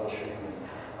and publishing.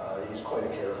 And he's quite a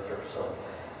character. So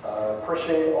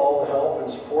appreciate all the help and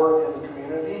support in the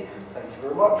community. Thank you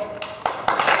very much.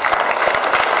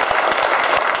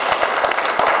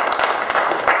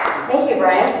 Thank you,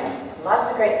 Brian.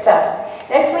 Lots of great stuff.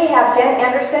 Next we have Jen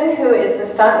Anderson, who is the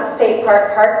Staunton State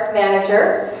Park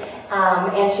Manager,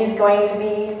 and she's going to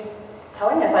be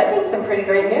telling us, I think, some pretty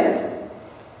great news.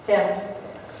 Jen.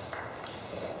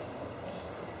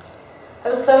 I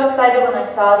was so excited when I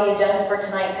saw the agenda for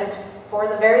tonight because for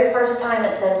the very first time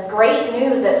it says great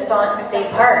news at Staunton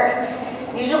State Park.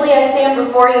 Usually I stand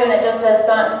before you and it just says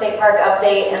Staunton State Park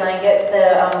update, and I get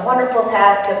the wonderful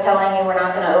task of telling you we're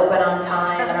not going to open on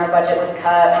time and our budget was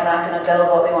cut, we're not going to build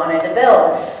what we wanted to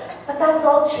build. But that's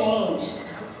all changed.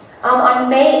 On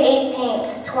May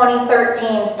 18th,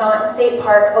 2013, Staunton State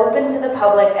Park opened to the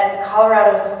public as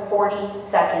Colorado's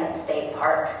 42nd state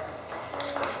park.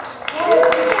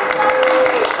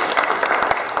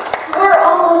 So we're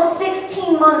almost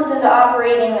 16 months into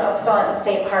operating of Staunton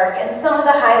State Park, and some of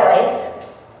the highlights.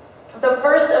 The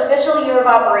first official year of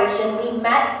operation, we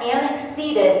met and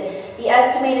exceeded the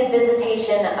estimated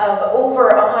visitation of over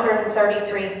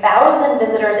 133,000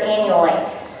 visitors annually.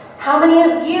 How many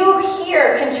of you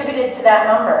here contributed to that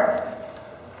number?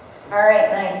 All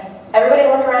right, nice. Everybody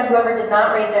look around. Whoever did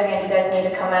not raise their hand, you guys need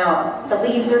to come out. The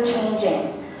leaves are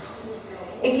changing.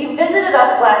 If you visited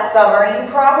us last summer, you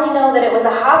probably know that it was a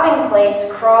hopping place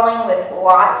crawling with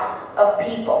lots of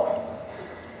people.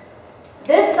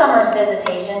 This summer's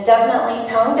visitation definitely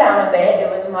toned down a bit.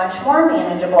 It was much more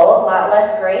manageable, a lot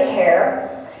less gray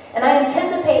hair, and I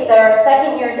anticipate that our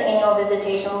second year's annual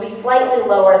visitation will be slightly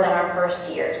lower than our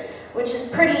first year's, which is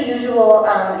pretty usual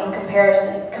in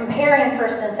comparing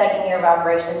first and second year of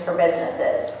operations for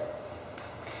businesses.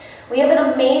 We have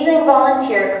an amazing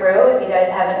volunteer crew, if you guys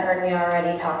haven't heard me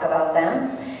already talk about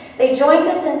them. They joined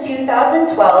us in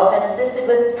 2012 and assisted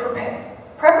with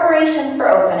preparations for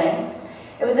opening.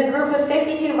 It was a group of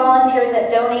 52 volunteers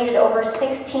that donated over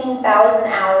 16,000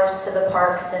 hours to the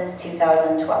park since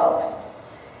 2012.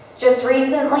 Just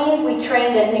recently, we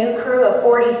trained a new crew of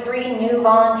 43 new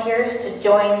volunteers to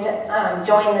join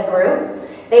the group.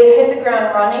 They've hit the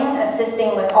ground running,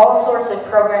 assisting with all sorts of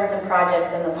programs and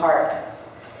projects in the park.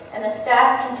 And the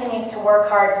staff continues to work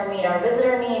hard to meet our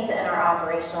visitor needs and our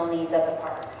operational needs at the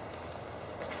park.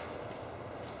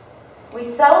 We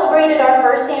celebrated our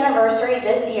first anniversary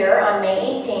this year on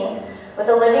May 18th with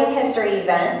a Living History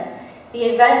event. The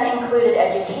event included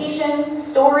education,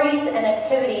 stories, and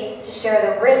activities to share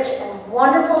the rich and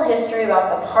wonderful history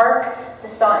about the park, the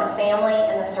Staunton family,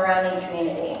 and the surrounding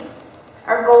community.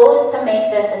 Our goal is to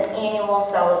make this an annual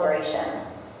celebration.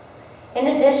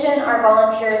 In addition, our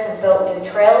volunteers have built new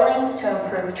trail links to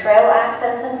improve trail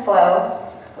access and flow.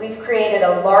 We've created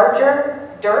a larger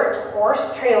dirt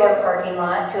horse trailer parking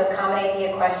lot to accommodate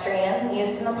the equestrian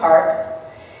use in the park.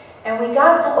 And we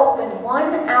got to open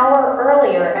 1 hour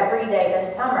earlier every day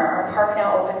this summer. Our park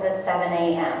now opens at 7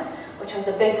 a.m., which was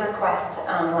a big request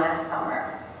last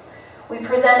summer. We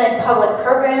presented public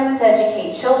programs to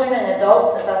educate children and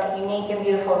adults about the unique and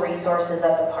beautiful resources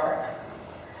at the park.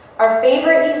 Our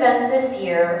favorite event this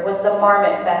year was the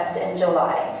Marmot Fest in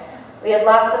July. We had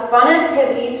lots of fun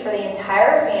activities for the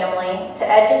entire family to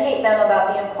educate them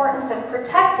about the importance of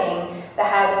protecting the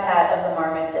habitat of the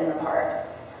marmots in the park.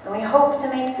 And we hope to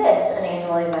make this an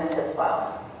annual event as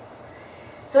well.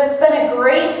 So it's been a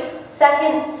great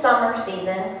second summer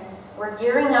season. We're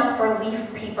gearing up for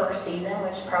leaf peeper season,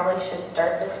 which probably should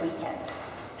start this weekend.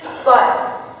 But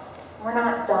we're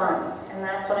not done, and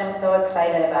that's what I'm so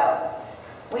excited about.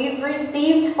 We've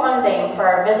received funding for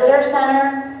our visitor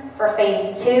center, for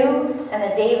Phase 2, and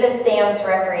the Davis Dams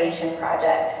Recreation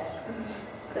Project.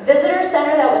 The visitor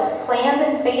center that was planned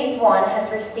in Phase 1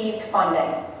 has received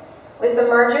funding. With the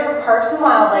merger of Parks and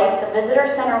Wildlife, the visitor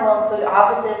center will include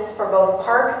offices for both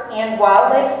parks and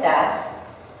wildlife staff.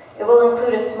 It will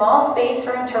include a small space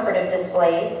for interpretive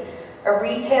displays, a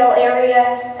retail area,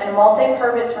 and a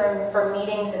multi-purpose room for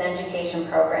meetings and education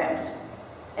programs.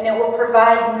 And it will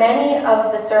provide many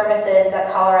of the services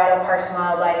that Colorado Parks and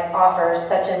Wildlife offers,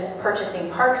 such as purchasing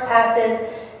parks passes,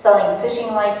 selling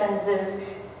fishing licenses,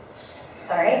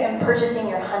 and purchasing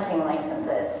your hunting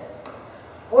licenses.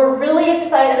 We're really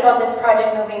excited about this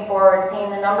project moving forward, seeing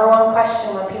the #1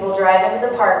 question when people drive into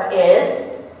the park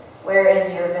is, where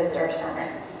is your visitor center?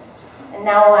 And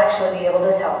now we'll actually be able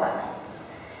to tell them.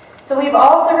 So we've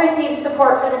also received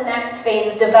support for the next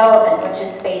phase of development, which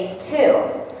is Phase 2.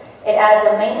 It adds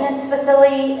a maintenance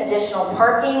facility, additional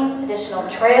parking, additional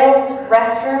trails,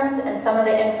 restrooms, and some of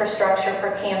the infrastructure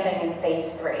for camping in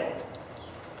Phase 3.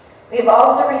 We have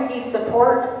also received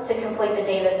support to complete the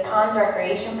Davis Ponds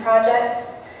Recreation Project.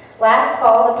 Last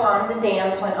fall, the ponds and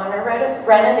dams went under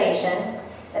renovation.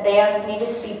 The dams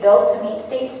needed to be built to meet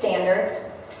state standards,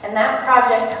 and that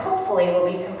project hopefully will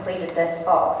be completed this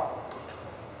fall.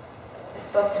 It's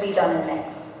supposed to be done in May.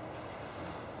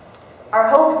 Our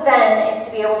hope then is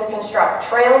to be able to construct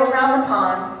trails around the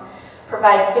ponds,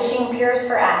 provide fishing piers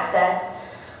for access,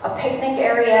 a picnic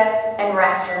area, and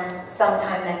restrooms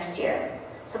sometime next year.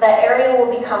 So that area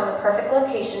will become the perfect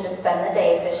location to spend the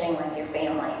day fishing with your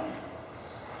family.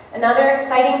 Another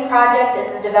exciting project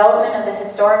is the development of the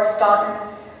historic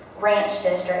Staunton Ranch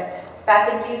District.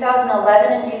 Back in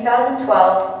 2011 and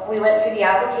 2012, we went through the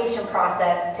application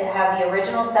process to have the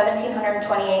original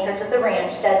 1,720 acres of the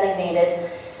ranch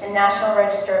designated in National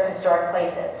Register of Historic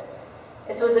Places.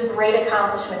 This was a great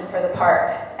accomplishment for the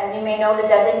park. As you may know, the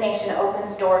designation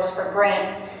opens doors for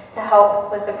grants to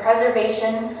help with the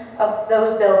preservation of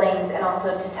those buildings and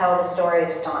also to tell the story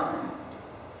of Staunton.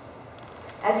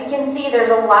 As you can see, there's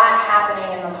a lot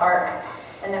happening in the park,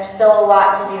 and there's still a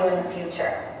lot to do in the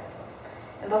future.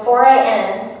 And before I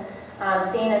end,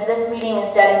 seeing as this meeting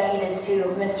is dedicated to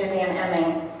Mr. Dan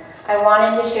Imming, I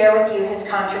wanted to share with you his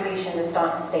contribution to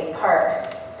Staunton State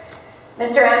Park.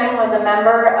 Mr. Imming was a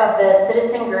member of the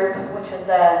citizen group, which was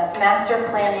the Master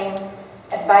Planning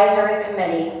Advisory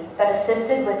Committee that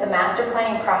assisted with the master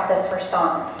planning process for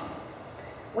Staunton.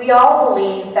 We all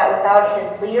believe that without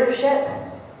his leadership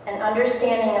and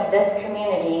understanding of this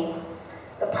community,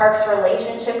 the park's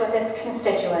relationship with its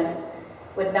constituents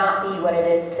would not be what it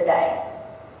is today.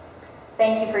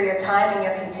 Thank you for your time and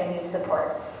your continued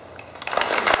support.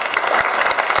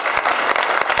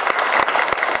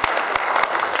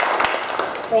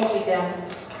 Thank you, Jen.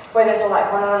 Boy, there's a lot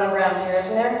going on around here,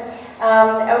 isn't there?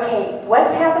 Okay,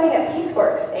 what's happening at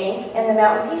Peaceworks, Inc. and the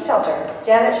Mountain Peace Shelter?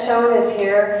 Janet Schoen is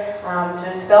here to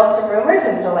dispel some rumors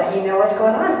and to let you know what's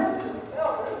going on.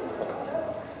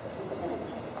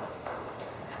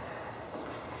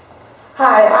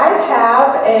 Hi, I have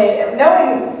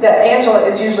knowing that Angela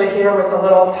is usually here with the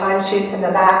little timesheets in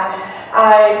the back,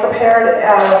 I prepared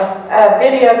a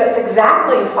video that's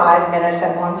exactly 5 minutes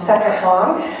and 1 second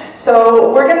long.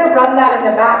 So we're going to run that in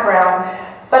the background,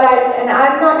 but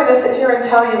I'm not going to sit here and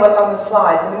tell you what's on the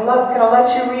slides. I'm going to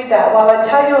let you read that while I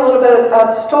tell you a little bit of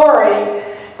a story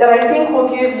that I think will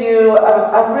give you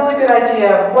a really good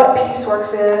idea of what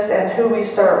Peaceworks is and who we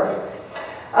serve.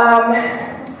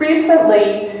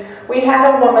 Recently, we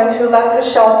had a woman who left the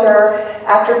shelter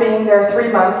after being there 3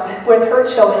 months with her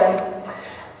children.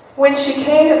 When she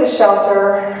came to the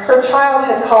shelter, her child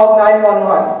had called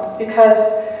 911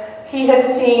 because he had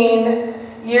seen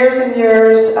years and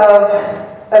years of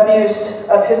abuse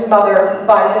of his mother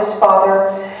by his father,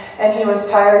 and he was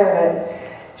tired of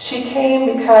it. She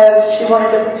came because she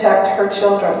wanted to protect her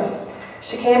children.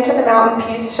 She came to the Mountain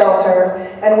Peace Shelter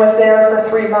and was there for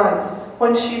 3 months.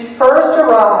 When she first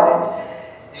arrived,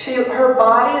 her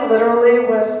body literally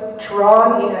was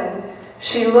drawn in.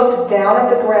 She looked down at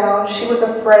the ground. She was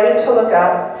afraid to look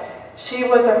up. She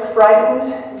was a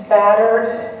frightened,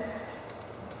 battered,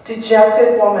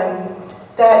 dejected woman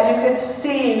that you could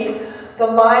see the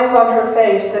lines on her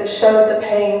face that showed the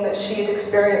pain that she had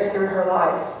experienced through her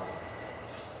life.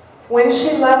 When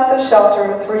she left the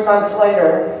shelter 3 months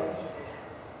later,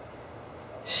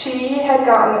 she had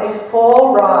gotten a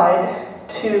full ride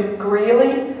to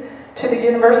Greeley, to the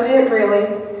University of Greeley,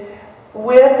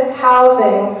 with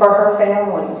housing for her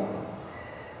family.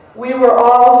 We were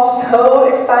all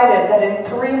so excited that in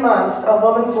 3 months a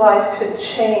woman's life could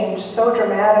change so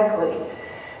dramatically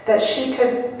that she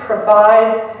could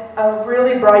provide a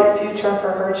really bright future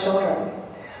for her children.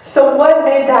 So what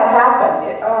made that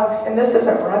happen? And this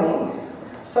isn't running,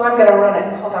 so I'm going to run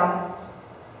it. Hold on.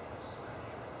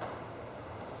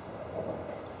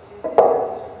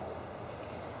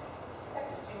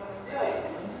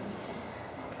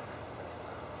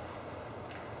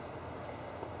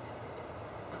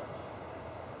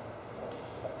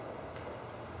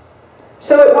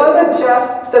 So it wasn't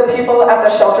just the people at the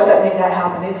shelter that made that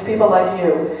happen, it's people like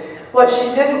you. What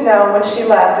she didn't know when she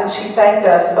left, and she thanked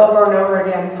us over and over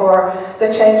again for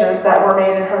the changes that were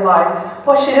made in her life,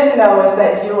 what she didn't know is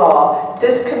that you all,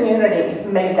 this community,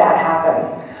 made that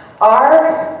happen.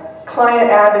 Our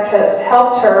client advocates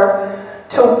helped her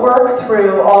to work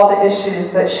through all the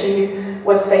issues that she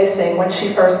was facing when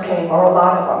she first came, or a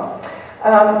lot of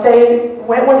them. They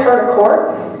went with her to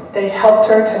court. They helped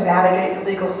her to navigate the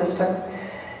legal system.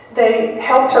 They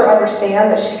helped her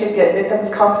understand that she could get victims'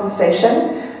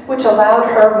 compensation, which allowed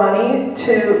her money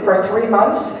for 3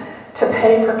 months to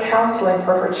pay for counseling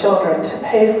for her children, to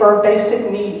pay for basic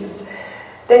needs.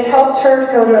 They helped her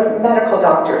to go to medical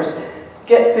doctors,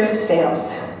 get food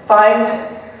stamps, find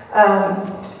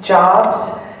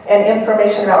jobs and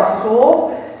information about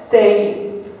school.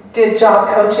 They did job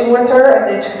coaching with her,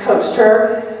 and they coached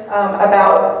her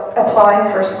about applying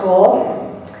for school.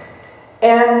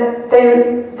 And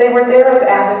they were there as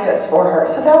advocates for her.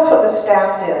 So that's what the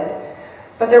staff did.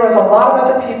 but there was a lot of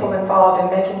other people involved in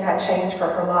making that change for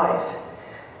her life.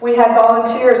 We had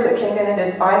volunteers that came in and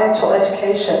did financial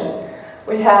education.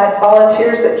 We had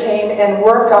volunteers that came and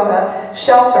worked on the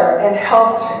shelter and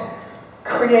helped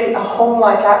create a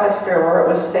home-like atmosphere where it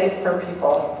was safe for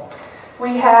people.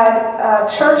 We had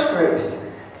church groups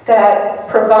that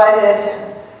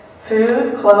provided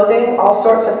food, clothing, all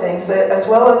sorts of things, as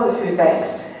well as the food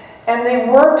banks. And they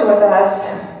worked with us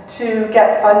to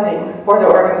get funding for the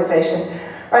organization.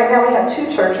 Right now we have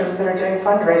 2 churches that are doing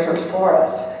fundraisers for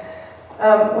us.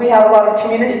 We have a lot of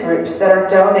community groups that are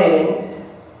donating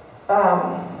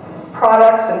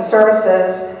products and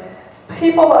services.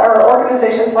 People or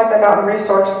organizations like the Mountain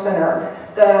Resource Center,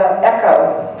 the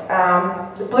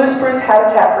ECHO, the Blue Spruce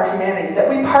Habitat for Humanity that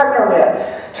we partner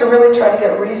with to really try to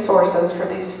get resources for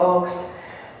these folks.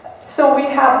 So we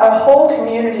have a whole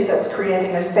community that's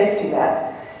creating a safety net.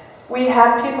 We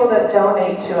have people that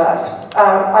donate to us.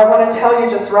 I want to tell you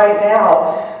just right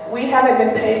now, we haven't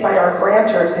been paid by our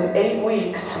grantors in 8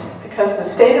 weeks because the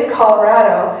state of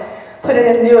Colorado put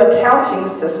in a new accounting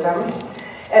system,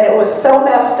 and it was so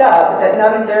messed up that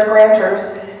none of their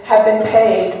grantors have been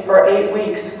paid for 8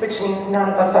 weeks, which means none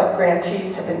of us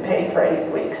grantees have been paid for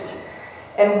 8 weeks.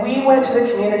 And we went to the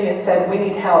community and said, we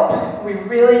need help. We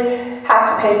really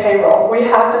have to pay payroll. We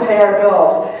have to pay our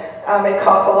bills. It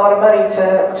costs a lot of money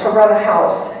to run a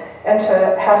house and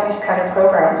to have these kind of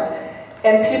programs.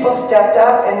 And people stepped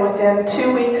up, and within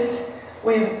 2 weeks,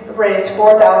 we've raised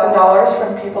 $4,000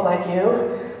 from people like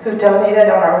you who donated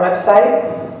on our website.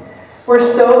 We're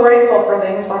so grateful for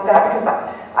things like that because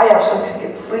I actually could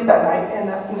get sleep at night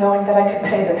and knowing that I could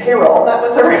pay the payroll. That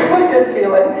was a really good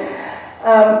feeling.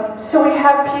 So we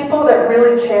have people that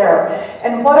really care.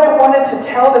 And what I wanted to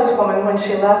tell this woman when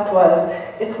she left was,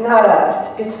 it's not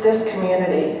us, it's this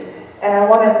community. And I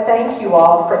want to thank you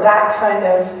all for that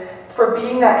for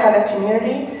being that kind of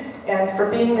community and for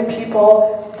being the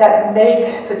people that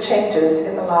make the changes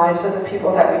in the lives of the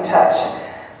people that we touch.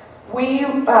 We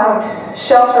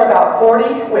shelter about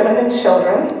 40 women and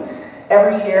children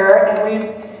every year,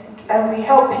 and we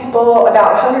help people,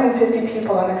 about 150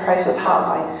 people on the crisis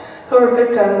hotline who are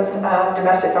victims of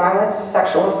domestic violence,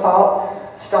 sexual assault,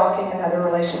 stalking, and other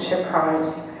relationship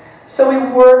crimes. So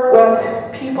we work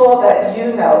with people that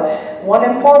you know. 1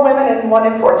 in 4 women and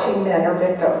 1 in 14 men are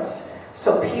victims.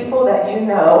 So people that you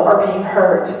know are being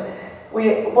hurt.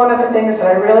 One of the things that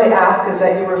I really ask is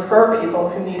that you refer people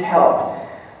who need help.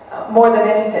 More than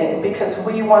anything, because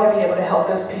we want to be able to help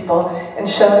those people and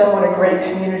show them what a great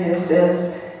community this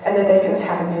is and that they can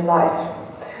have a new life.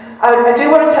 I do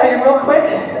want to tell you real quick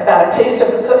about A Taste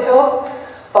of the Foothills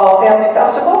Fall Family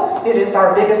Festival. It is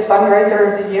our biggest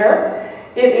fundraiser of the year.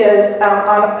 It is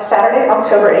on Saturday,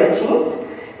 October 18th.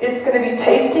 It's going to be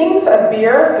tastings of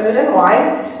beer, food, and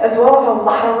wine, as well as a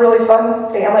lot of really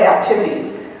fun family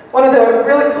activities. One of the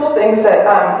really cool things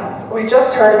that we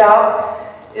just heard about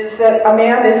is that a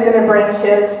man is going to bring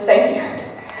his, thank you,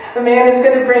 the man is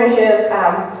going to bring his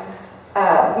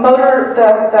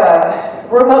the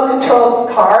remote controlled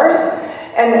cars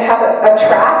and have a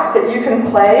track that you can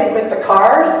play with the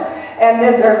cars. And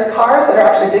then there's cars that are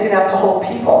actually big enough to hold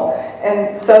people.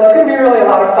 And so it's going to be really a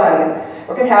lot of fun.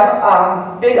 We're going to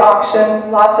have big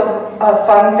auction, lots of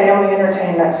fun family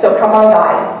entertainment. So come on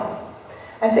by.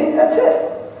 I think that's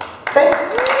it. Thanks.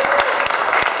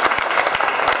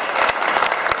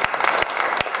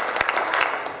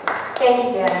 Thank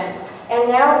you, Janet. And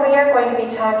now we are going to be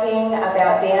talking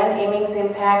about Dan Imming's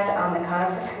impact on the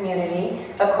Conifer community,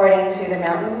 according to the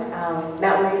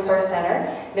Mountain Resource Center.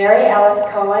 Mary Alice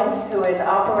Cohen, who is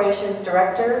Operations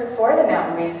Director for the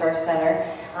Mountain Resource Center,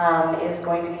 is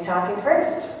going to be talking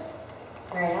first.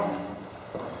 Mary Alice.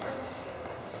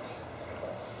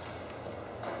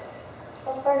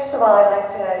 Well, first of all, I'd like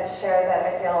to share that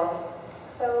I feel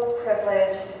so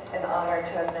privileged and honored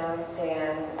to have known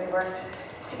Dan. We worked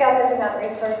together at the Mountain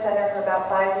Resource Center for about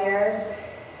 5 years,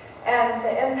 and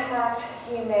the impact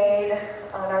he made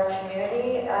on our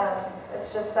community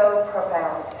is just so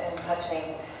profound and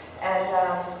touching. And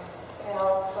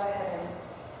I'll go ahead and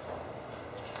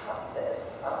pop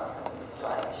this on the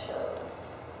slideshow.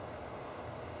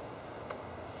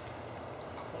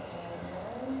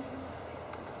 And,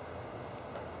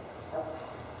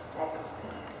 next.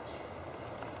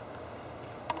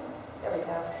 There we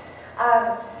go.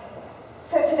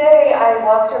 So today I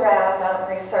walked around Mountain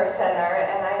Resource Center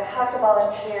and I talked to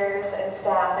volunteers and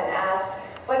staff and asked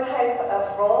what type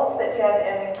of roles that Dan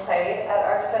Imming played at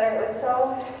our center. It was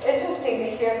so interesting to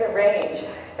hear the range.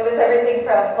 It was everything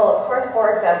from, well, of course,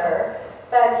 board member,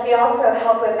 but he also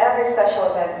helped with every special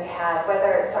event we had,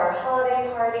 whether it's our holiday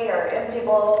party or empty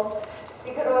bowls.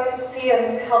 You could always see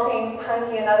him helping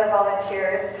Punky and other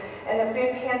volunteers in the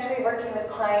food pantry, working with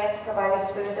clients,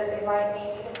 providing food that they might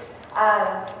need.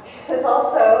 He was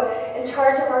also in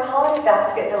charge of our holiday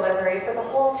basket delivery for the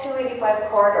whole 285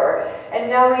 corridor. And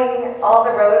knowing all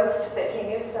the roads that he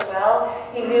knew so well,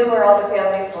 he knew where all the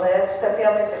families lived. So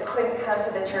families that couldn't come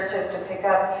to the churches to pick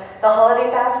up the holiday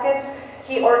baskets,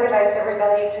 he organized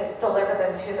everybody to deliver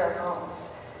them to their homes.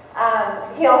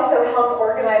 He also helped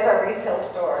organize our resale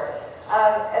store.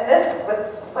 And this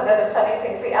was one of the funny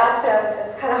things. We asked him,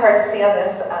 it's kind of hard to see on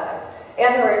this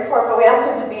annual report, but we asked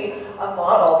him to be a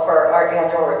model for our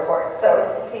annual report.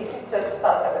 So he just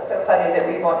thought that was so funny that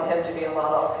we wanted him to be a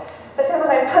model. But then when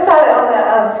I put that on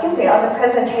the, on the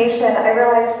presentation, I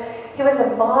realized he was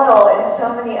a model in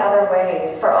so many other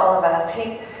ways for all of us.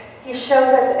 He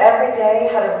showed us every day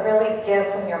how to really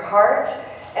give from your heart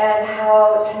and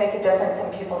how to make a difference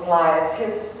in people's lives. He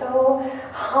was so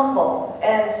humble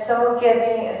and so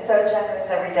giving and so generous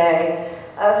every day.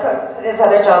 So his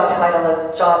other job title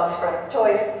is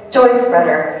joy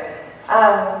spreader.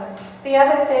 The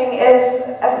other thing is,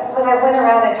 when I went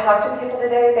around and talked to people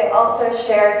today, they also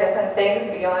shared different things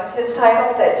beyond his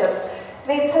title that just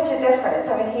made such a difference.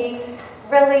 I mean, he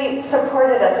really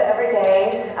supported us every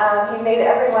day. He made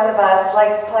every one of us,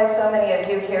 like probably so many of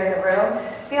you here in the room,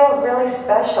 feel really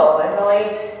special and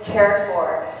really cared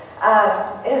for.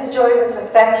 His joy was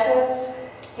infectious.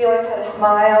 He always had a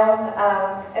smile.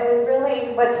 And we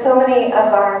really, what so many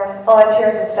of our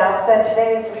volunteers and staff said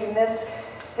today is we miss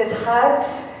his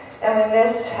hugs and we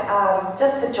miss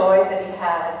just the joy that he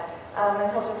had.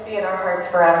 And he'll just be in our hearts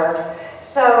forever.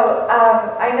 So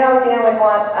I know Dan would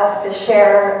want us to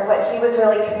share what he was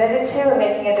really committed to in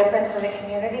making a difference in the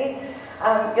community.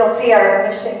 You'll see our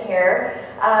mission here,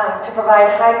 to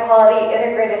provide high-quality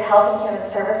integrated health and human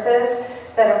services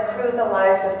that improve the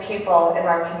lives of people in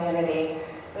our community.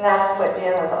 And that's what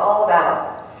Dan was all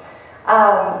about.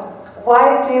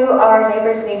 Why do our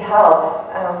neighbors need help?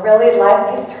 Really, life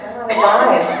can turn on a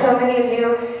dime. So many of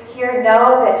you here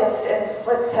know that just in a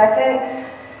split second,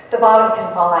 the bottom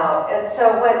can fall out. And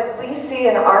so what we see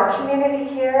in our community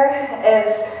here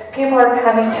is people are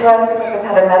coming to us because they've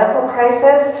had a medical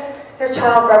crisis. Their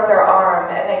child broke their arm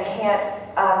and they can't,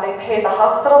 they paid the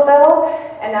hospital bill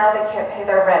and now they can't pay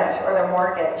their rent or their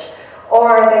mortgage.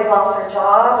 Or they've lost their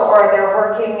job, or they're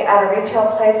working at a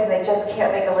retail place and they just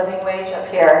can't make a living wage up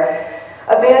here.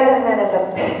 Abandonment is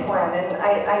a big one, and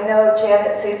I know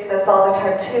Janet sees this all the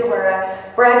time too, where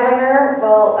a breadwinner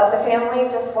of the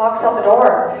family just walks out the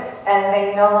door and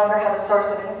they no longer have a source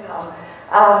of income.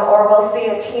 Or we'll see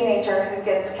a teenager who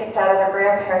gets kicked out of their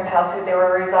grandparents' house who they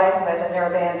were residing with and they're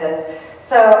abandoned.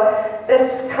 So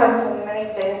this comes in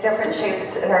many different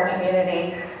shapes in our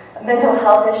community. Mental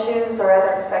health issues or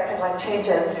other expected life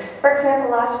changes. For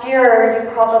example, last year, you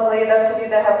probably, those of you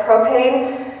that have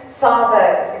propane, saw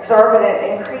the exorbitant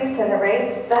increase in the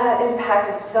rates. That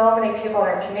impacted so many people in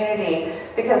our community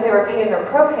because they were paying their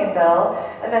propane bill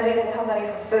and then they didn't have money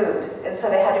for food. And so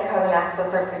they had to come and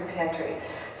access our food pantry.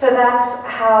 So that's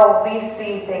how we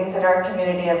see things in our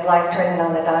community of life turning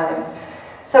on a dime.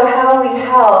 So how we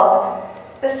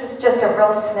help, this is just a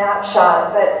real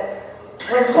snapshot, but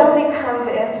when somebody comes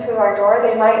in through our door,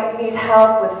 they might need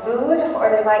help with food, or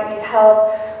they might need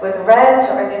help with rent,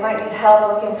 or they might need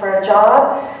help looking for a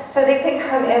job. So they can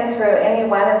come in through any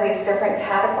one of these different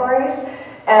categories,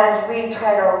 and we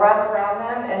try to wrap around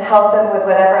them and help them with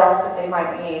whatever else that they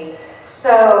might need.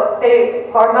 So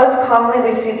most commonly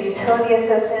we see the utility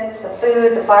assistance, the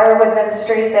food, the firewood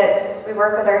ministry that we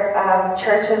work with our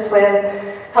churches with,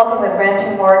 helping with rent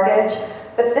and mortgage.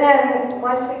 But then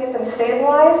once we get them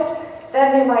stabilized,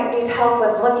 then they might need help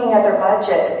with looking at their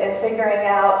budget and figuring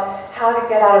out how to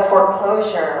get out of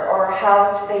foreclosure or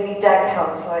how they need debt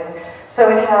counseling. So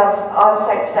we have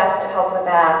on-site staff to help with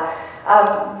that.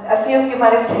 A few of you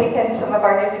might have taken some of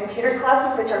our new computer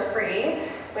classes, which are free.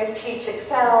 We teach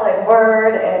Excel and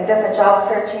Word and different job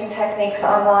searching techniques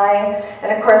online.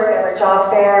 And of course, we have our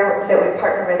job fair that we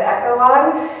partner with Echo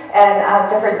on, and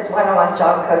different one-on-one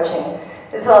job coaching,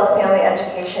 as well as family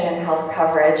education and health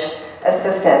coverage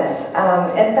assistance.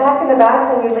 And back in the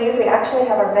back when you leave, we actually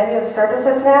have our menu of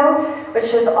services now,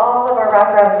 which is all of our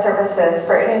wraparound services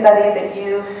for anybody that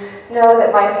you know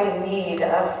that might be in need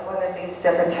of one of these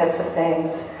different types of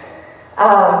things.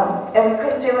 And we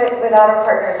couldn't do it without our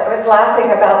partners. I was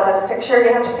laughing about this picture.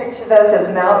 You have to picture those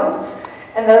as mountains,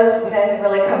 and those men in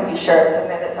really comfy shirts, and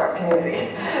then it's our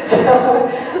community.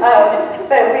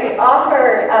 But we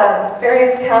offer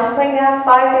various counseling now,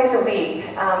 5 days a week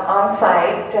on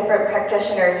site, different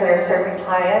practitioners that are serving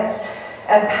clients.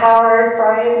 Empowered,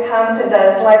 Brian comes and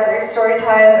does library story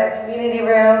time in our community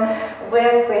room.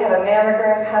 WIC, we have a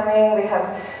mammogram coming, we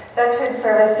have veteran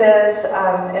services,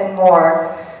 and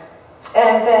more.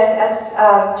 And then, as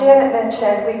Janet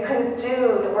mentioned, we couldn't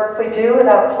do the work we do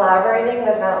without collaborating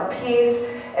with Mountain Peace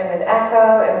and with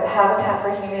ECHO and with Habitat for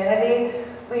Humanity.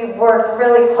 We work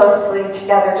really closely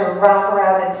together to wrap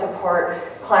around and support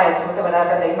clients with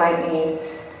whatever they might need.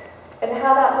 And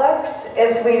how that looks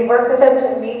is we work with them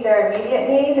to meet their immediate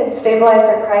need and stabilize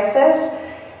their crisis,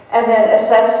 and then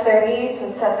assess their needs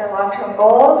and set their long-term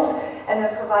goals, and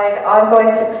then provide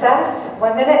ongoing success,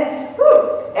 1 minute,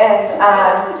 woo,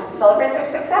 and celebrate their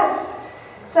success.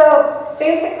 So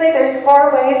basically there's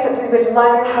 4 ways that we would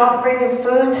love your help bringing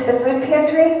food to the food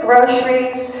pantry: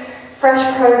 groceries, fresh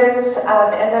produce,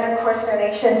 and then of course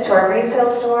donations to our resale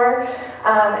store.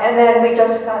 And then we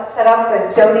just got set up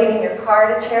with donating your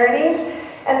car to charities.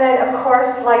 And then of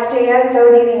course, like Dan,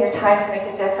 donating your time to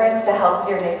make a difference to help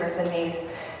your neighbors in need.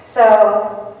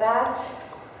 So that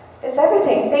is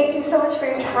everything. Thank you so much for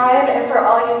your time and for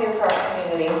all you do for our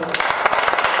community.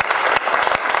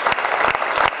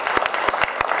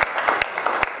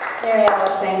 Mary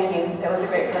Alice, thank you. That was a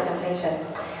great presentation.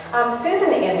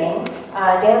 Susan Imming,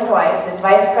 Dan's wife, is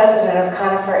Vice President of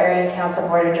Conifer Area Council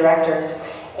Board of Directors.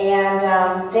 And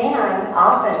Dan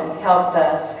often helped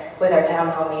us with our town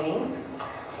hall meetings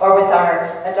or with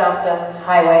our Adopt a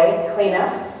Highway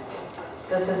cleanups.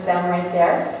 This is them right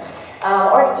there.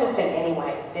 Or just in any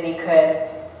way that he could.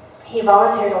 He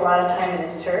volunteered a lot of time at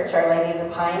his church, Our Lady of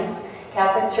the Pines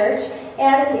Catholic Church,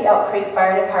 and at the Elk Creek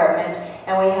Fire Department.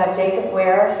 And we have Jacob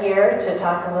Ware here to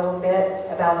talk a little bit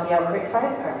about the Elk Creek Fire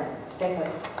Department. Jacob.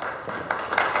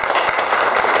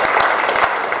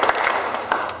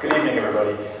 Good evening,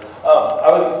 everybody.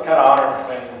 I was kind of honored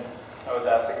when I was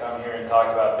asked to come here and talk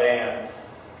about Dan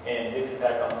and his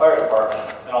impact on the fire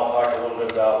department, and I'll talk a little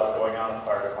bit about what's going on in the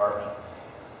fire department.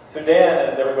 So Dan,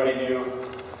 as everybody knew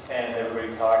and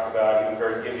everybody's talked about, he was a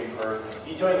very giving person.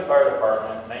 He joined the fire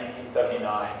department in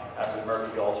 1979 after the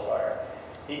Murphy Gulch fire.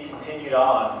 He continued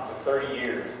on for 30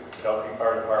 years at Elk Creek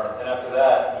Fire Department. Then after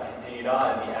that, he continued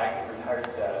on in the active retired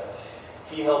status.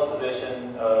 He held the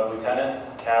position of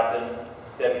lieutenant, captain,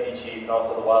 deputy chief, and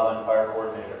also the wildland fire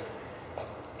coordinator.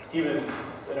 He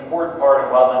was an important part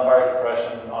of wildland fire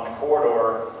suppression on the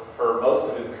corridor for most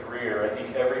of his career. I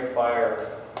think every fire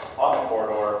on the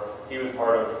corridor, he was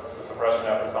part of the suppression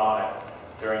efforts on it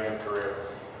during his career.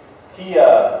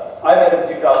 I met him in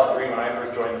 2003 when I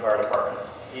first joined the fire department.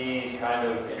 He kind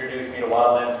of introduced me to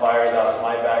wildland fire. That was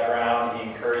my background. He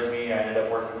encouraged me. I ended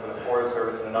up working for the Forest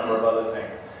Service and a number of other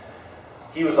things.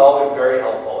 He was always very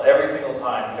helpful. Every single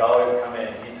time, he'd always come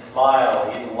in. He'd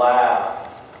smile. He'd laugh.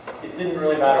 It didn't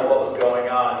really matter what was going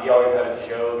on. He always had a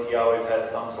joke. He always had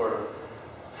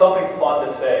something fun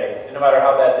to say. And no matter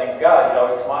how bad things got, he'd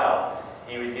always smile.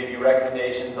 He would give you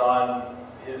recommendations on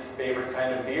his favorite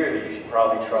kind of beer that you should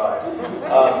probably try.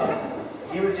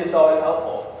 He was just always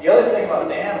helpful. The other thing about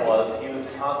Dan was he was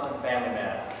the consummate family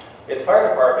man. At the fire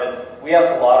department, we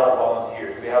ask a lot of our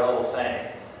volunteers. We have a little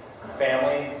saying: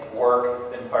 family,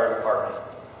 work, then fire department.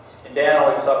 And Dan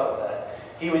always stuck with that.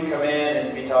 He would come in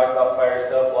and we talk about fire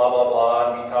stuff, blah, blah,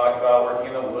 blah, and we talk about working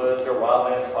in the woods or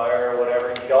wildland fire or whatever,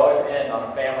 and he'd always end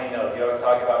on a family note. He'd always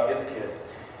talk about his kids.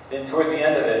 Then towards the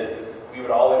end of it, we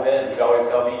would always end, he'd always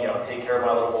tell me, take care of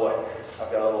my little boy.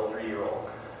 I've got a little 3-year-old.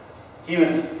 He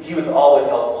was always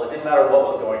helpful. It didn't matter what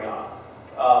was going on.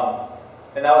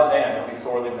 And that was Dan. He'll be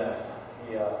sorely missed.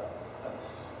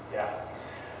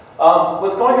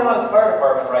 What's going on at the fire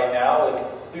department right now is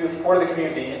through the support of the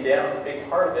community, and Dan was a big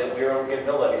part of it. We were able to get a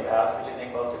mill levy passed, which I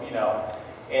think most of you know.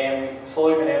 And we've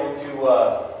slowly been able to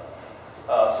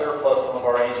surplus some of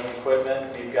our aging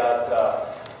equipment.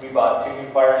 We bought 2 new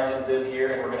fire engines this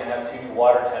year, and we're going to have 2 new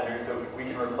water tenders so we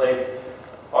can replace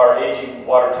our aging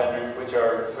water tenders, which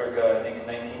are circa, I think,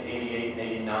 1988 and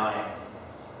 89.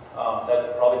 That's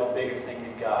probably the biggest thing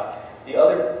we've got. The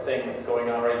other thing that's going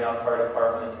on right now at the fire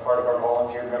department is part of our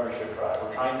volunteer membership drive.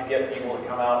 We're trying to get people to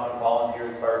come out and volunteer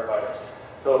as firefighters.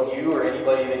 So if you or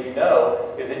anybody that you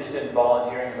know is interested in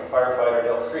volunteering as a firefighter at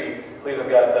Elk Creek, please,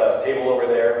 I've got a table over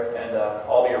there, and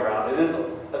I'll be around. It is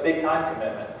a big time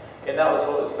commitment, and that was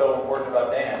what was so important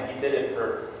about Dan. He did it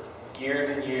for years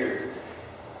and years.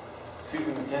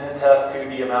 Susan can attest to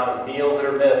the amount of meals that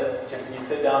are missed just when you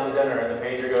sit down to dinner and the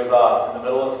pager goes off in the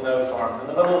middle of snowstorms, in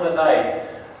the middle of the night.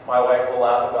 My wife will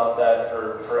laugh about that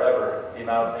for forever, the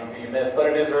amount of things that you miss, but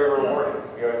it is very rewarding.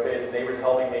 We always say it's neighbors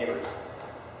helping neighbors.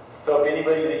 So if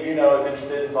anybody that you know is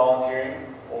interested in volunteering,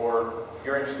 or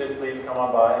you're interested, please come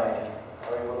on by and I can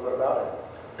tell you a little bit about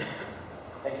it.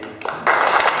 Thank you.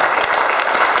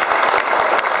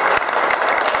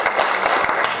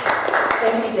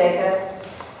 Thank you, Jacob.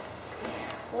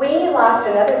 We lost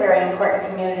another very important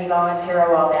community volunteer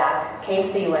a while back,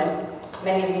 Kay Thielen.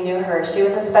 Many of you knew her. She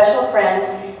was a special friend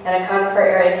and a Conifer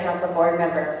Area Council board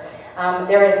member.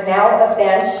 There is now a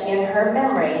bench in her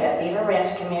memory at Beaver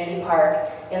Ranch Community Park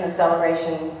in the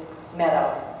Celebration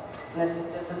Meadow. And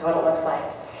this is what it looks like.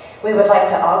 We would like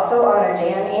to also honor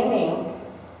Dan Imming,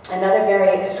 another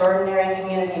very extraordinary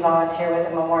community volunteer with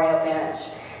a memorial bench.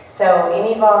 So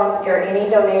any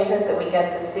donations that we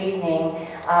get this evening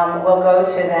will go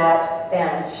to that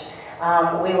bench.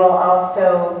 We will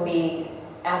also be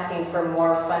asking for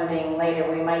more funding later.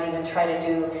 We might even try to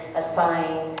do a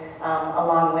sign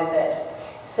along with it.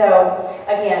 So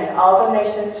again, all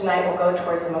donations tonight will go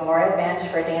towards a memorial bench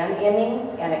for Dan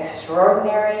Imming, an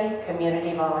extraordinary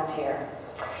community volunteer.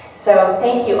 So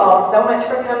thank you all so much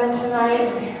for coming tonight.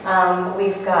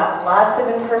 We've got lots of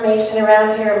information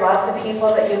around here, lots of people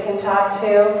that you can talk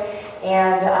to,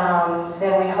 and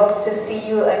then we hope to see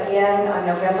you again on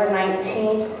November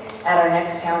 19th at our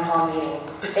next town hall meeting.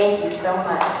 Thank you so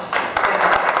much.